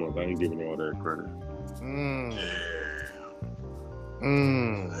History Month. I ain't giving all that credit.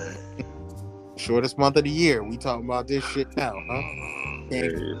 Shortest month of the year. We talking about this shit now, huh?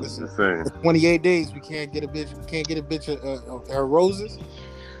 Listen, 28 days. We can't get a bitch her roses.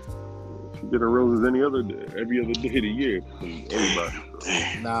 She get her roses every other day of the year from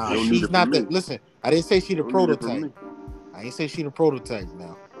everybody. Nah, she's not the. Listen, I didn't say she the prototype. I ain't say she the prototype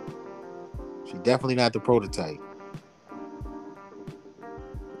now. She definitely not the prototype.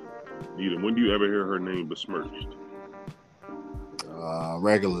 Neither. When do you ever hear her name besmirched?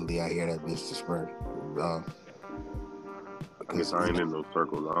 Regularly, I hear that bitch besmirched. I guess I ain't in those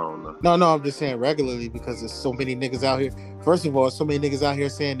circles. I don't know. No, I'm just saying regularly because there's so many niggas out here. First of all, so many niggas out here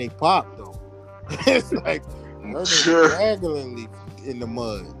saying they pop though. It's like regularly in the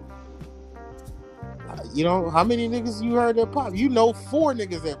mud. You know how many niggas you heard that pop? You know 4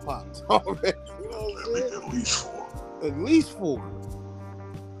 niggas that popped already. You know what I'm at least 4. At least 4.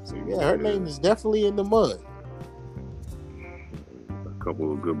 So yeah, her name is definitely in the mud. A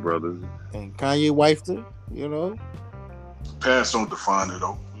couple of good brothers. And Kanye wifed her, you know. Past don't define it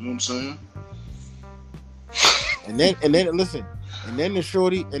though. You know what I'm saying? And then listen, and then the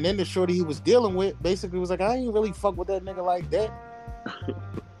shorty he was dealing with basically was like, I ain't really fuck with that nigga like that.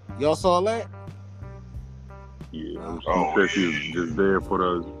 Y'all saw that? Yeah, she was just there for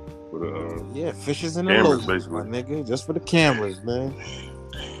the fishes in the cameras, loaves, my nigga, just for the cameras, man.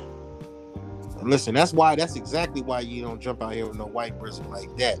 And listen, that's exactly why you don't jump out here with no white person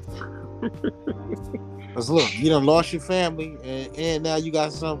like that. Cause look, you done lost your family, and now you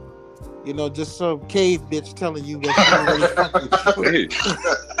got some, you know, just some cave bitch telling you that she don't really fuck with you.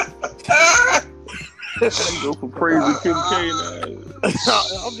 Go for praising Kim K now.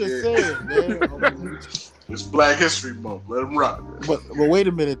 I'm just saying, man. It's Black History Month. Let him rock. But wait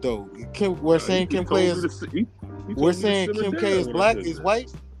a minute though. We're saying Kim K is. We're saying Kim K is black, is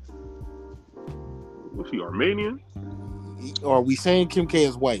white. Was she Armenian? Or are we saying Kim K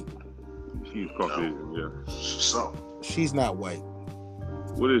is white? She's Caucasian, So she's not white.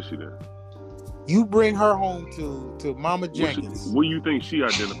 What is she then? You bring her home to Mama Jenkins. What do you think she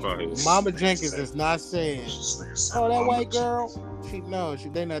identifies as? Mama Jenkins is not saying, "Oh, that white girl."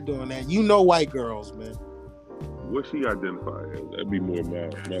 They're not doing that. You know, white girls, man. What she identify as? That'd be more my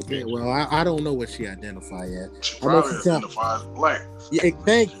yeah, well, I don't know what she identify as. She probably identifies black. Yeah,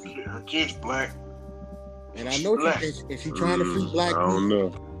 thank you. Her kid's black. And I know she's trying to free black people. I don't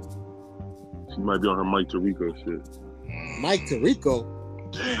know. She might be on her Mike Tirico shit. Mike Tirico?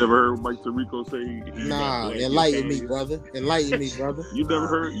 Never heard Mike Tirico say? Nah, enlighten me, brother. Enlighten me, brother. You never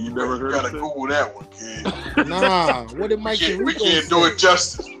heard? You gotta Google that one, kid. Nah, what did Mike Tirico say? We can't do it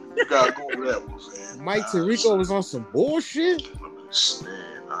justice. You gotta Google that one, man. Mike Tirico was on some bullshit.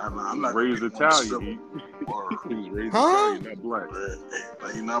 Man, I'm not raised Italian. He was raised Italian, not black.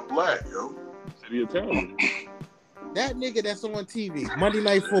 He's not black, yo. Said he Italian. That nigga that's on TV, Monday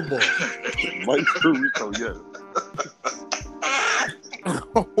Night Football. Mike Tirico, yes.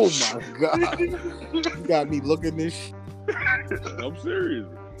 Oh my God. You got me looking this shit. I'm serious.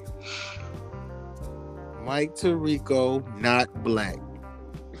 Mike Tirico, not black.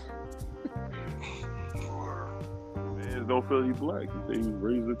 Man, don't feel he's black. He said he was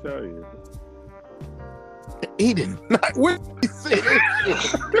raised Italian. He did not. Where did he say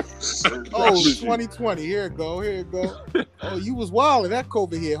that shit? Oh, 2020. Here it go. Oh, you was wilding that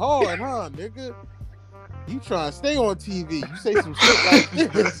COVID hit hard, huh, nigga? You trying to stay on TV. You say some shit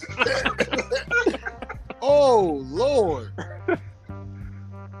like this. Oh, Lord.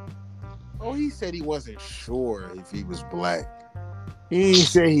 Oh, he said he wasn't sure if he was black. He didn't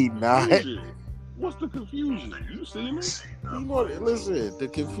say he not. What's the confusion? You seen it? You know, listen, the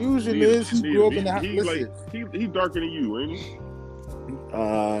confusion is he grew up in the house. Listen, he darker than you, ain't he?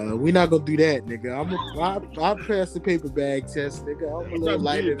 We not gonna do that, nigga. I'll pass the paper bag test, nigga. I'm a little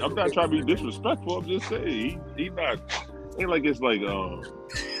lighter. I'm not trying to be disrespectful. I'm just saying he not. Ain't like it's like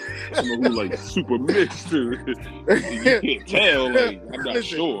Someone who like super mixed. You can't tell. Like I'm not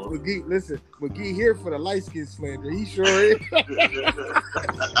sure. McGee here for the light skin slander. He sure is.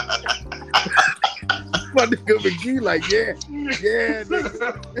 My nigga McGee, like, yeah,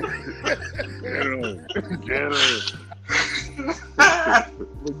 nigga. Get him.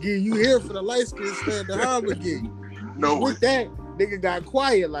 McGee, you here for the light skin slander, huh, McGee? No. With that, nigga got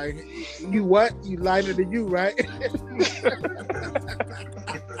quiet. Like, you what? You lighter than you, right? This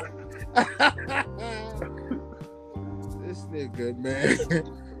nigga, man.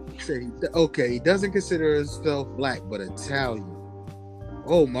 He doesn't consider himself black, but Italian.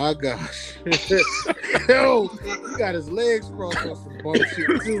 Oh my gosh. Yo, he got his legs crossed on some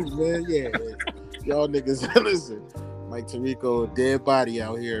bullshit too, man. Yeah. Y'all niggas, listen. Mike Tirico, dead body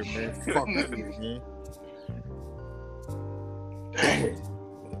out here, man. Fuck you, man.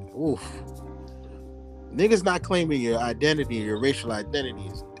 Oof. Niggas not claiming your identity, your racial identity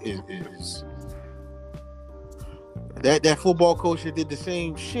is that football coach that did the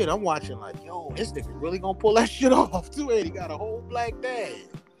same shit. I'm watching like, yo, this nigga really gonna pull that shit off too, and he got a whole black dad.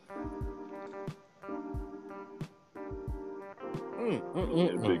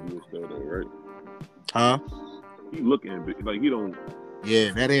 Ambiguous though, right? Huh? He looking like he don't.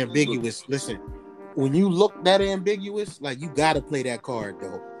 Yeah, that ambiguous. Listen, when you look that ambiguous, like you gotta play that card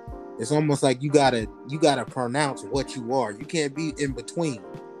though. It's almost like you gotta pronounce what you are. You can't be in between.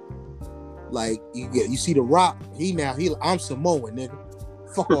 Like you see The Rock, I'm Samoan, nigga.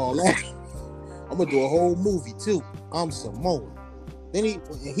 Fuck all that. I'm gonna do a whole movie too. I'm Samoan. Then he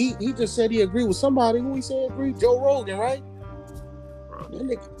just said he agreed with somebody. Who he said agreed? Joe Rogan, right?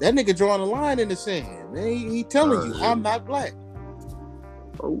 That nigga drawing a line in the sand, man. He telling you I'm not black.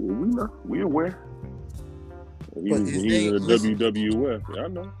 Oh, we know. We aware. He's in the WWF. I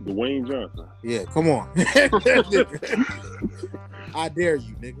know. Dwayne Johnson. Yeah, come on. I dare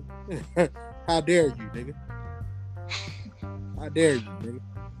you, nigga. How dare you, nigga? How dare you, nigga?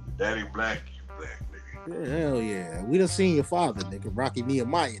 Daddy black, you black, nigga. Yeah, hell yeah. We done seen your father, nigga. Rocky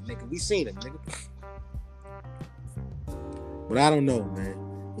Nehemiah, nigga. We seen him, nigga. But I don't know, man.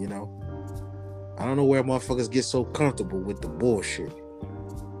 You know? I don't know where motherfuckers get so comfortable with the bullshit.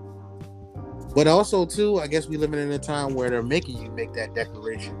 But also, too, I guess we living in a time where they're making you make that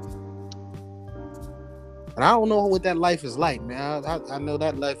declaration. And I don't know what that life is like, man. I know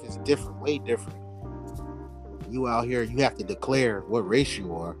that life is different, way different. You out here, you have to declare what race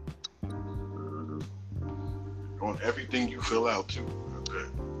you are. On everything you fill out, too. Okay.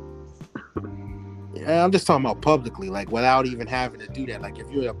 Yeah, I'm just talking about publicly, like without even having to do that. Like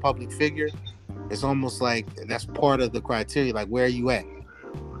if you're a public figure, it's almost like that's part of the criteria. Like where are you at?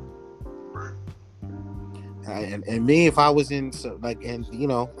 And me, if I was in, and you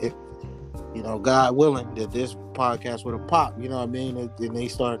know, if you know, God willing, that this podcast would have popped, you know what I mean? And they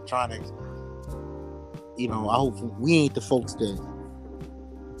start trying to, you know, I hope we ain't the folks that,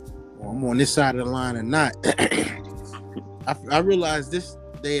 well, I'm on this side of the line or not. I realize this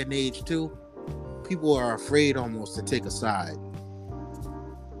day and age too, people are afraid almost to take a side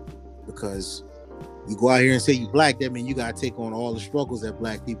because you go out here and say you black, that means you gotta take on all the struggles that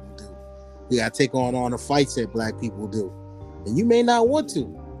black people do. You gotta take on all the fights that black people do, and you may not want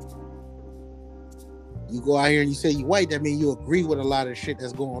to. You go out here and you say you white, that means you agree with a lot of the shit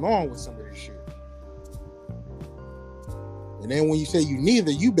that's going on with some of this shit. And then when you say you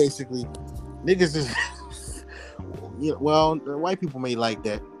neither, you basically niggas is you know, well, the white people may like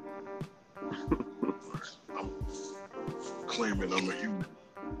that. I'm claiming I'm a human.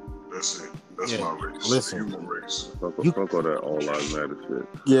 That's it. That's my race. Listen, human race. Fuck all that all lives matter shit.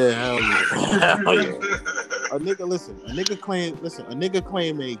 Yeah, hell yeah. Hell yeah. A nigga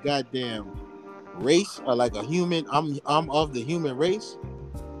claim a goddamn race or like a human. I'm of the human race.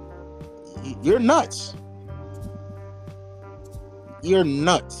 You're nuts. You're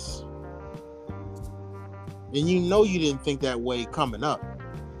nuts. And you know you didn't think that way coming up.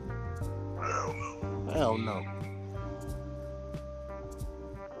 Hell no.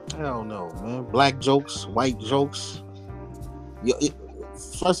 Hell no, man. Black jokes, white jokes.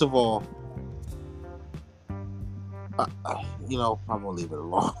 First of all, you know, I'm gonna leave it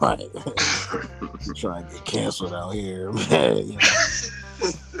alone. Right? Trying to get canceled out here, man. You know,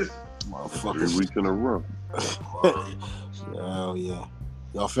 motherfuckers. 3 weeks in a row. Hell yeah.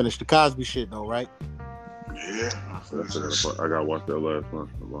 Y'all finished the Cosby shit though, right? Yeah. I gotta watch that last one.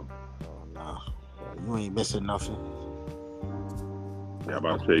 Oh, nah. You ain't missing nothing. Yeah, I'm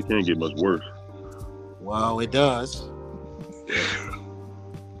about to say it can't get much worse. Well, it does.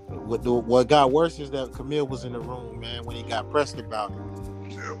 What got worse is that Camille was in the room, man, when he got pressed about it.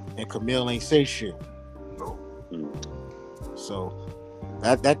 Yep. And Camille ain't say shit. No. So,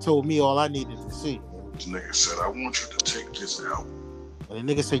 That told me all I needed to see. This nigga said, I want you to take this out. And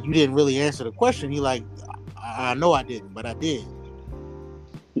the nigga said, you didn't really answer the question. He like, I know I didn't, but I did.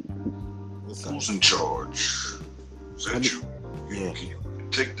 Who's in charge? Is that you? Yeah. Can you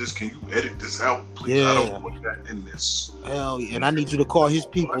take this? Can you edit this out, please? Yeah. I don't want that in this. Hell yeah. And I need you to call his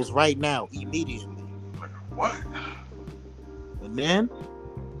peoples right now, immediately. Like, what? And then,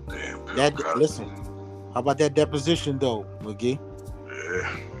 listen, how about that deposition though, McGee?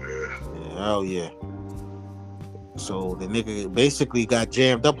 Yeah. Hell yeah. So the nigga basically got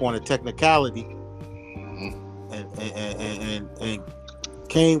jammed up on a technicality, and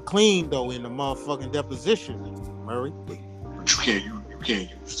came clean though in the motherfucking deposition, Murray. But you can't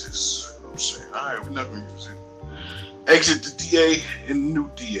use this. You know what I'm saying? All right, we're not gonna use it. Exit the DA and the new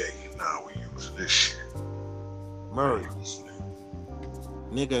DA. Nah, we using this shit. Murray.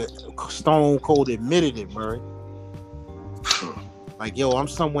 Nigga Stone Cold admitted it, Murray. Like, yo, I'm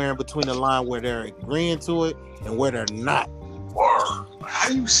somewhere in between the line where they're agreeing to it and where they're not. Word. How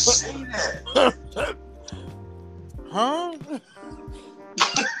you say that? Huh?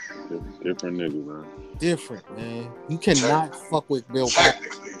 Different niggas, man. Different, man. You cannot fuck with Bill Cosby.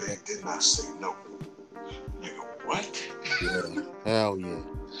 Technically, they did not say no. Nigga, what? Yeah. Hell yeah.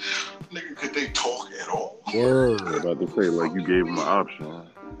 Nigga, could they talk at all? Word. I'm about to say, like, you gave him an option.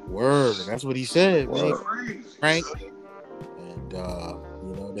 Word. That's what he said, man. Crazy. Frank. And, you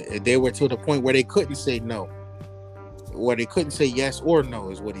know, they were to the point where they couldn't say no. Where they couldn't say yes or no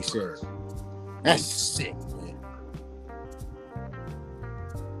is what he said. That's sick, man.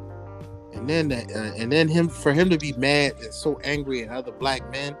 And then for him to be mad and so angry at other black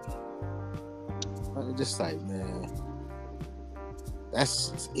men, I'm just like, man,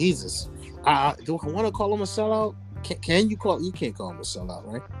 that's Jesus. Do I want to call him a sellout? Can you call? You can't call him a sellout,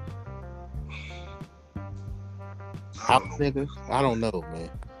 right? Nigga, I don't know, man.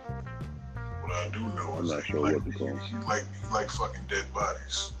 What I do know I'm is not that sure what to call him. you like fucking dead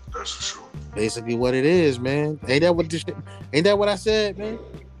bodies. That's for sure. Basically, what it is, man. Ain't that what I said, man?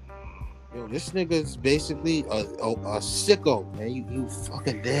 Yo, this nigga's basically a sicko, man. You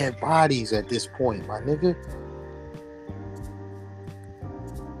fucking dead bodies at this point, my nigga.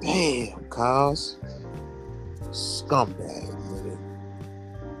 Damn, cuz. Scumbag, nigga.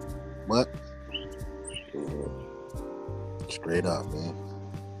 But straight up, man.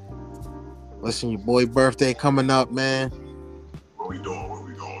 Listen, your boy birthday coming up, man. What we doing? Where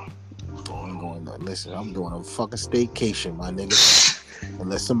we going? Listen, I'm doing a fucking staycation, my nigga.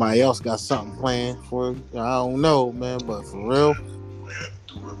 Unless somebody else got something planned for, I don't know, man. But for real,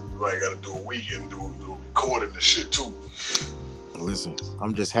 I gotta do a weekend, do recording and shit too. Listen,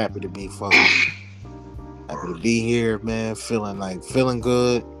 I'm just happy to be happy to be here, man. Feeling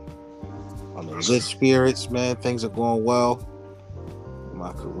good. I'm in good spirits, man. Things are going well.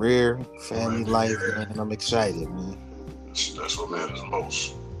 My career, family life, man. And I'm excited, man. That's what matters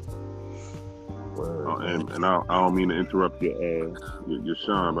most. And I don't mean to interrupt your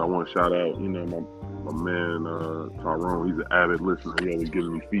Sean, but I want to shout out, you know, my man Tyrone. He's an avid listener. He always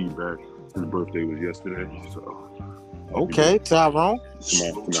giving me feedback. His birthday was yesterday, so okay, Tyrone.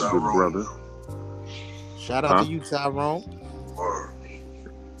 To my good brother. Shout out to you, Tyrone.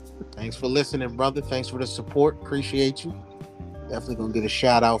 Thanks for listening, brother. Thanks for the support. Appreciate you. Definitely gonna get a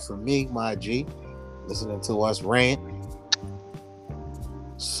shout out from me, my G. Listening to us rant.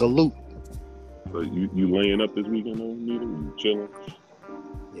 Salute. So you laying up this weekend, though, Nita? You chilling?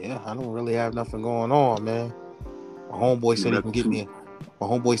 Yeah, I don't really have nothing going on, man. My homeboy said he can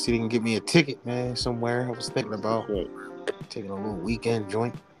get me a ticket, man, somewhere. I was thinking about taking a little weekend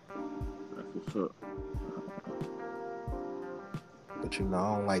joint. That's what's up. But you know,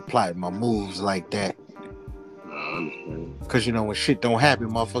 I don't like plotting my moves like that. I understand. Cause you know when shit don't happen,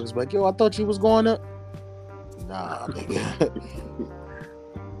 motherfuckers be like, yo, I thought you was going up. Nah, nigga.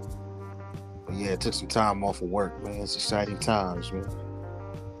 But yeah, took some time off of work, man. It's exciting times, man.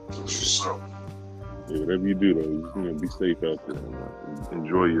 Yeah, whatever you do, though, you know, be safe out there.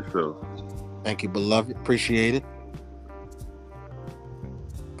 Enjoy yourself. Thank you, beloved. Appreciate it.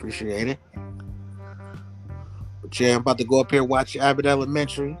 But yeah, I'm about to go up here and watch Abbott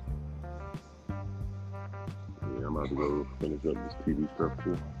Elementary. Yeah, I'm about to go finish up this TV stuff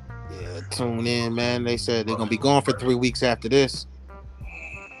too. Yeah, tune in, man. They said they're gonna be gone for 3 weeks after this.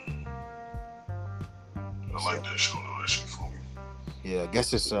 I like that show. That shit for me. Yeah, I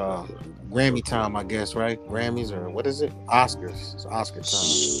guess it's Grammy time, I guess, right? Grammys or what is it? Oscars. It's Oscar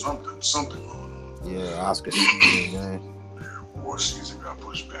time. Something going on. Yeah, Oscar season, man. Yeah, war season got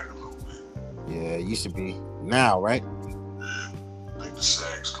pushed back a little bit. Yeah, it used to be now, right? Yeah, I think the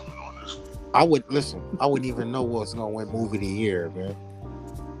SAG's coming on this week. I wouldn't even know what's gonna win movie of the year, man.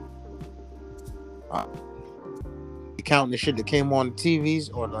 You counting the shit that came on the TVs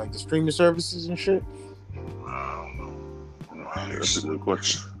or like the streaming services and shit? I don't know. That's a good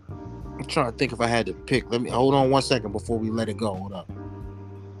question. I'm trying to think if I had to pick. Let me hold on 1 second before we let it go. Hold up.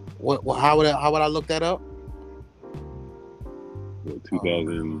 What? How would I look that up? What,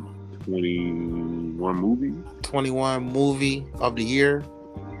 2021 movie? 21 movie of the year.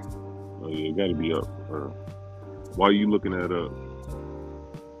 Oh yeah, it got to be up. Why are you looking at your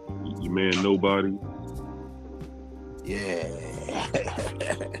man Nobody? Yeah.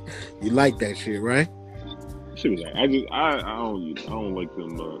 You like that shit, right? Shit was like, I don't like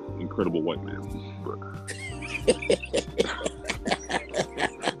them Incredible White Man movies, but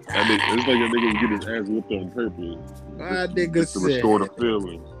it's like a nigga get his ass whipped on purpose. My nigga just to restore the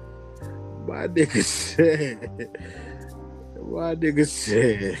feeling. My nigga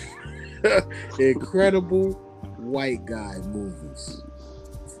said Incredible White Guy movies.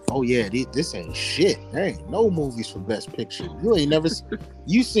 Oh yeah, this ain't shit. There ain't no movies for Best Picture. You ain't never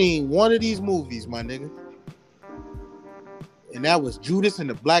you seen one of these movies, my nigga. And that was Judas and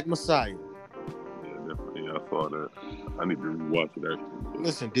the Black Messiah. Yeah, definitely. I saw that. I need to rewatch it actually.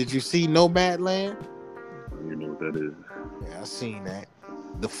 Listen, did you see Nomadland? You know what that is. Yeah, I seen that.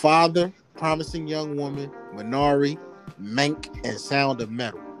 The Father, Promising Young Woman, Minari, Mank, and Sound of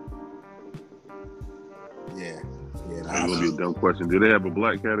Metal. Yeah. That's gonna be a dumb question. Did they have a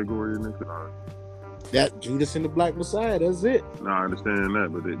black category in this? That Judas and the Black Messiah, that's it. No, I understand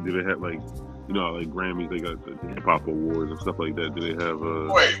that, but do they have like Grammys? They got the hip hop awards and stuff like that. Do they have?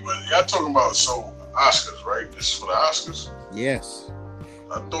 Wait, but y'all talking about Oscars, right? This is for the Oscars. Yes.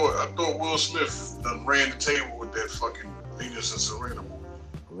 I thought Will Smith done ran the table with that fucking Venus and Serena movie.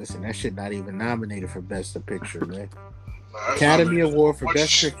 Listen, that shit not even nominated for Best Picture, man. Nah, Academy Award for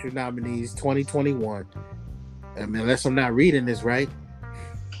Best Picture nominees 2021. I mean, unless I'm not reading this right.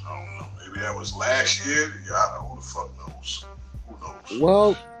 I don't know. Maybe that was last year. Yeah, who the fuck knows? Who knows?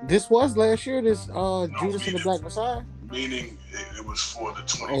 Well, this was last year. This Judas and the Black Messiah. Meaning it was for the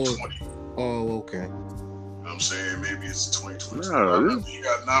 2020. Oh, okay. You know what I'm saying? Maybe it's 2020. Nah, he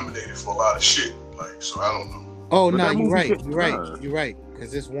got nominated for a lot of shit. Like, so I don't know. Oh, no, you're right. You're right.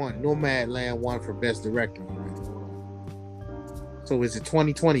 Because this one, Nomadland won for Best Director. So is it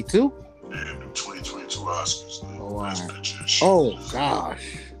 2022? Yeah, the 2022 Oscars. Oh, wow. Oh,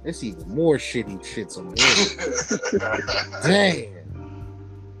 gosh. There's even more shitty shits on there. Damn.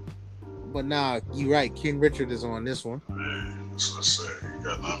 But nah, you're right. King Richard is on this one. Yeah, that's what I said. He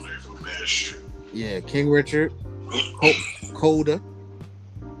got nominated for bad shit. Yeah, King Richard, Coda,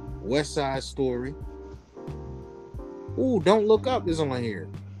 West Side Story. Ooh, Don't Look Up is on here.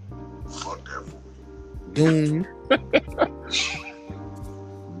 Fuck that movie.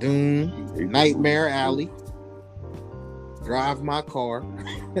 Dune, Nightmare Alley, Drive My Car,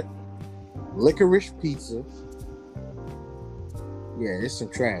 Licorice Pizza. Yeah, it's some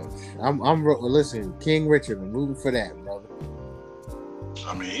trash. Listen, King Richard, I'm rooting for that, brother.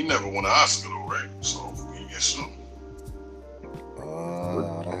 I mean, he never won an Oscar though, right? So he gets some.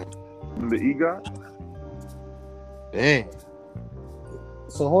 The EGOT? Damn.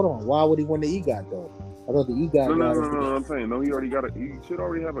 So hold on, why would he win the EGOT though? I thought the EGOT. No. I'm saying, no. He should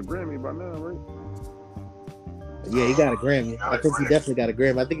already have a Grammy by now, right? Yeah, he got a Grammy. I think he definitely got a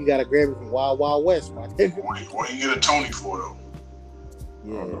Grammy. I think he got a Grammy from Wild Wild West, man. What he get a Tony for though?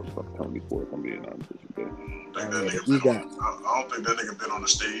 Yeah. I don't know if Tony for it. I'm being honest with you. I don't think that nigga been on the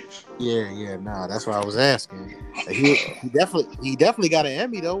stage. Yeah, nah. That's what I was asking. He definitely got an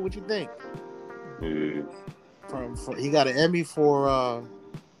Emmy though. What you think? Yeah. He got an Emmy for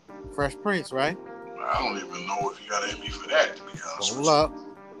Fresh Prince, right? I don't even know if he got an Emmy for that, to be honest with you. Hold up.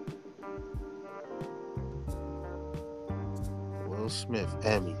 Will Smith,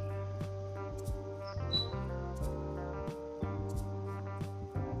 Emmy.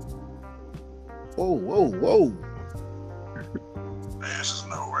 Whoa. The answer's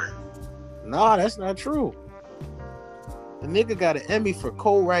no, right? Nah, that's not true. The nigga got an Emmy for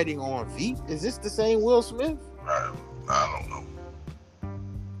co-writing on Veep. Is this the same Will Smith? I don't know.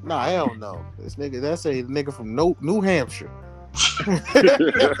 Nah, hell no. This nigga, that's a nigga from New Hampshire.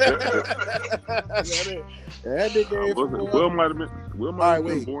 that nigga Will might have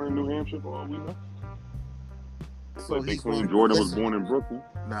been born in New Hampshire for all we know. So like Jordan was born in Brooklyn.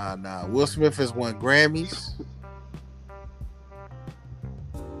 Nah. Will Smith has won Grammys.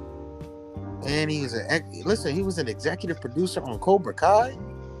 And he was he was an executive producer on Cobra Kai.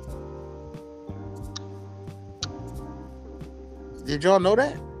 Did y'all know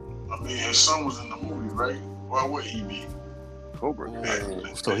that? I mean, his son was in the movie, right? Why would he be? Cobra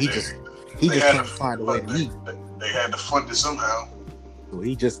Kai. So he just can't find a way to eat. They had to fund it somehow. So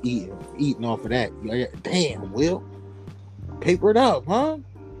he just eating off of that. Damn, Will. Paper it up, huh?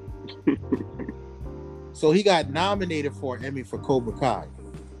 So he got nominated for an Emmy for Cobra Kai,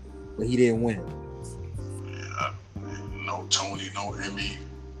 but he didn't win. Yeah, no Tony, no Emmy,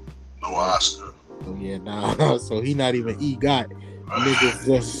 no Oscar. So yeah, nah. So he not even EGOT. Niggas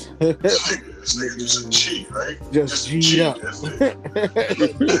just nigga just cheat, right? Just G'd up.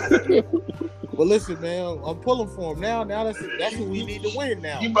 Well, listen, man, I'm pulling for him now. Now that's what we need to win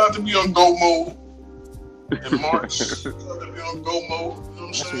now. He about to be on go mode in March. He about to be on go mode. You know what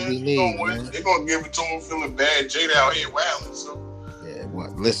I'm saying? He gonna win. They're gonna give it to him feeling bad. Jada out here wilding, so. Yeah,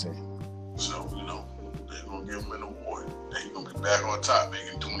 what? Listen. So, you know, they're gonna give him an award. Then he's gonna be back on top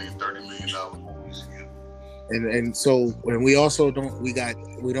making $20 and $30 million movies again. And so, and we also don't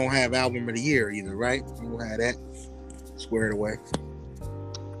have album of the year either, right? We don't have that squared away.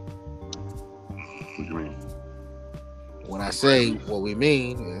 What you mean? When I say what we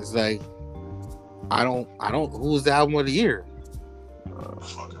mean, it's like I don't. Who's the album of the year? I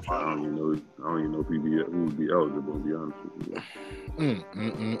don't even know if who would be eligible. To be honest with you.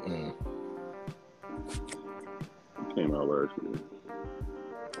 It came out last year.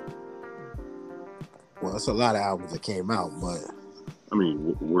 Well, it's a lot of albums that came out, but I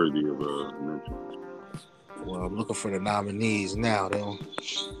mean, worthy of mention. Well, I'm looking for the nominees now, though.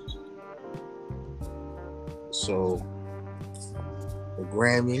 So, the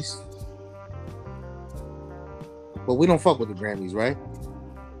Grammys. But we don't fuck with the Grammys, right?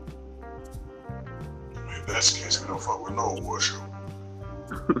 If that's the case, we don't fuck with no award show.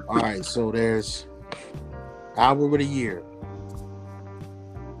 All right, so there's Album of the Year.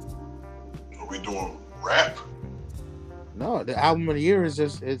 Are we doing rap? No, the Album of the Year is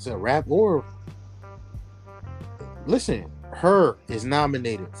it's a rap or... Listen, Her is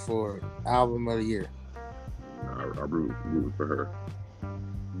nominated for Album of the Year. I root for her.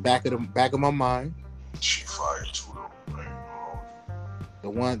 Back of my mind. She fired too,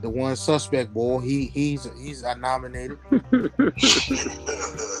 though. The one suspect boy, he's nominated. Wait,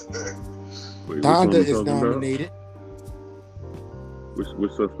 Donda is nominated.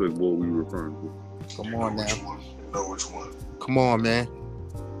 Which suspect boy we referring to? Come on now. You know which one? Come on, man.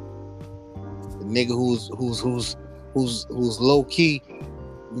 The nigga who's low key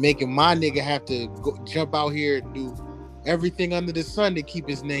making my nigga have to jump out here and do everything under the sun to keep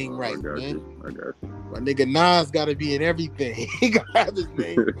his name right, I got man. you. My nigga Nas gotta be in everything. He gotta have his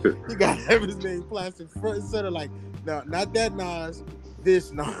name. He gotta have his name plastered front and center. Like, no, not that Nas.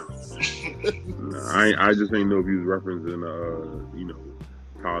 This Nas. I just ain't know if he was referencing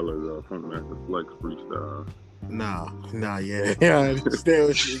Tyler's Funkmaster Flex freestyle. Nah, yeah. I understand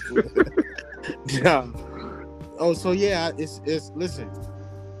what you said. Yeah. Oh, so yeah, it's listen.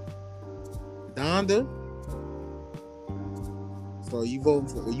 Donda. So you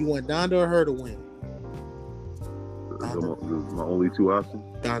want Donda or her to win? This is my only two options.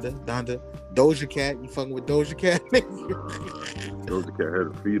 Donda. Doja Cat. You fucking with Doja Cat? Doja Cat had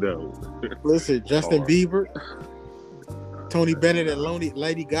her feet out. Listen, Justin Bieber, Tony Bennett, and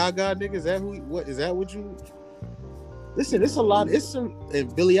Lady Gaga, nigga. Is that what you? Listen, it's a lot. It's some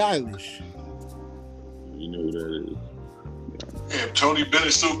and Billie Eilish. You know who that is. Damn, Tony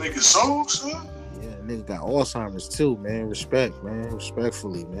Bennett still making songs, son? Yeah, nigga got Alzheimer's too, man. Respect, man.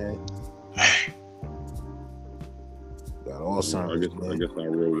 Respectfully, man. Got Alzheimer's. I guess I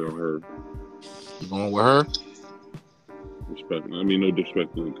rolled on her. You going with her? Respect. I mean, no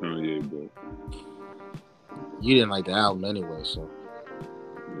disrespect to Kanye, but you didn't like the album anyway, so.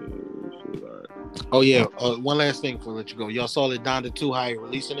 Yeah, shit, all right. Oh yeah. One last thing before I let you go. Y'all saw that Donda 2 how he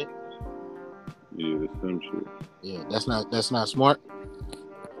releasing it? Yeah, the same shit. Yeah, that's not smart.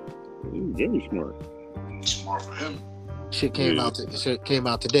 He's very smart. Smart for him. Shit came out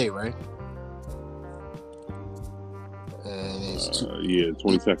today, right? And it's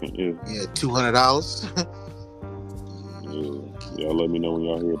 22nd. Yeah, $200. Y'all let me know when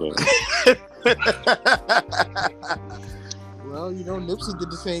y'all hear that. Well, Nipsey did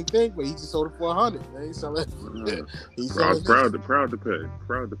the same thing, but he just sold it for $100. Man, he's selling. Proud to pay.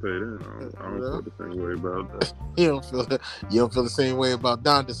 Proud to pay that. I don't feel the same way about that. You don't feel the same way about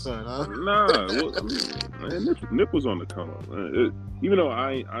Donda's son, huh? Nah, Nip was on the come up. Even though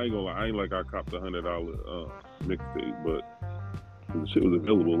I ain't gonna lie, I ain't like I copped the $100 mixtape, but the shit was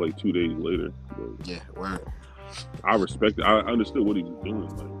available like 2 days later. But yeah, wow. I respect it. I understood what he was doing.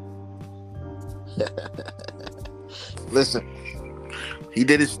 Like. Listen, he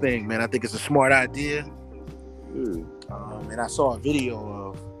did his thing, man. I think it's a smart idea. And I saw a video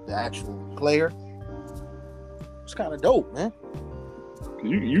of the actual player. It's kind of dope, man.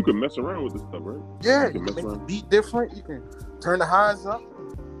 You can mess around with this stuff, right? Yeah, you can make the beat different. You can Turn the highs up.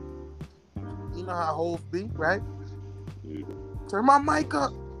 You know how Hov be, right? Yeah. Turn my mic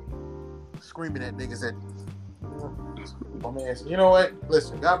up. Screaming at niggas at. Oh man, you know what?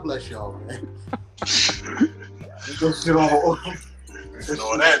 Listen, God bless y'all, man. This shit on.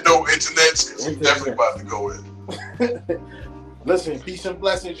 On that note, internet's definitely about to go in. Listen, peace and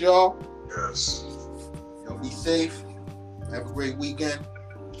blessings, y'all. Yes. Y'all be safe. Have a great weekend.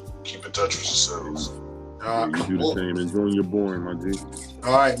 Keep in touch with yourselves. You do the same. Enjoy your boring, my G.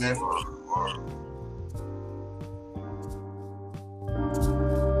 All right, man. All right.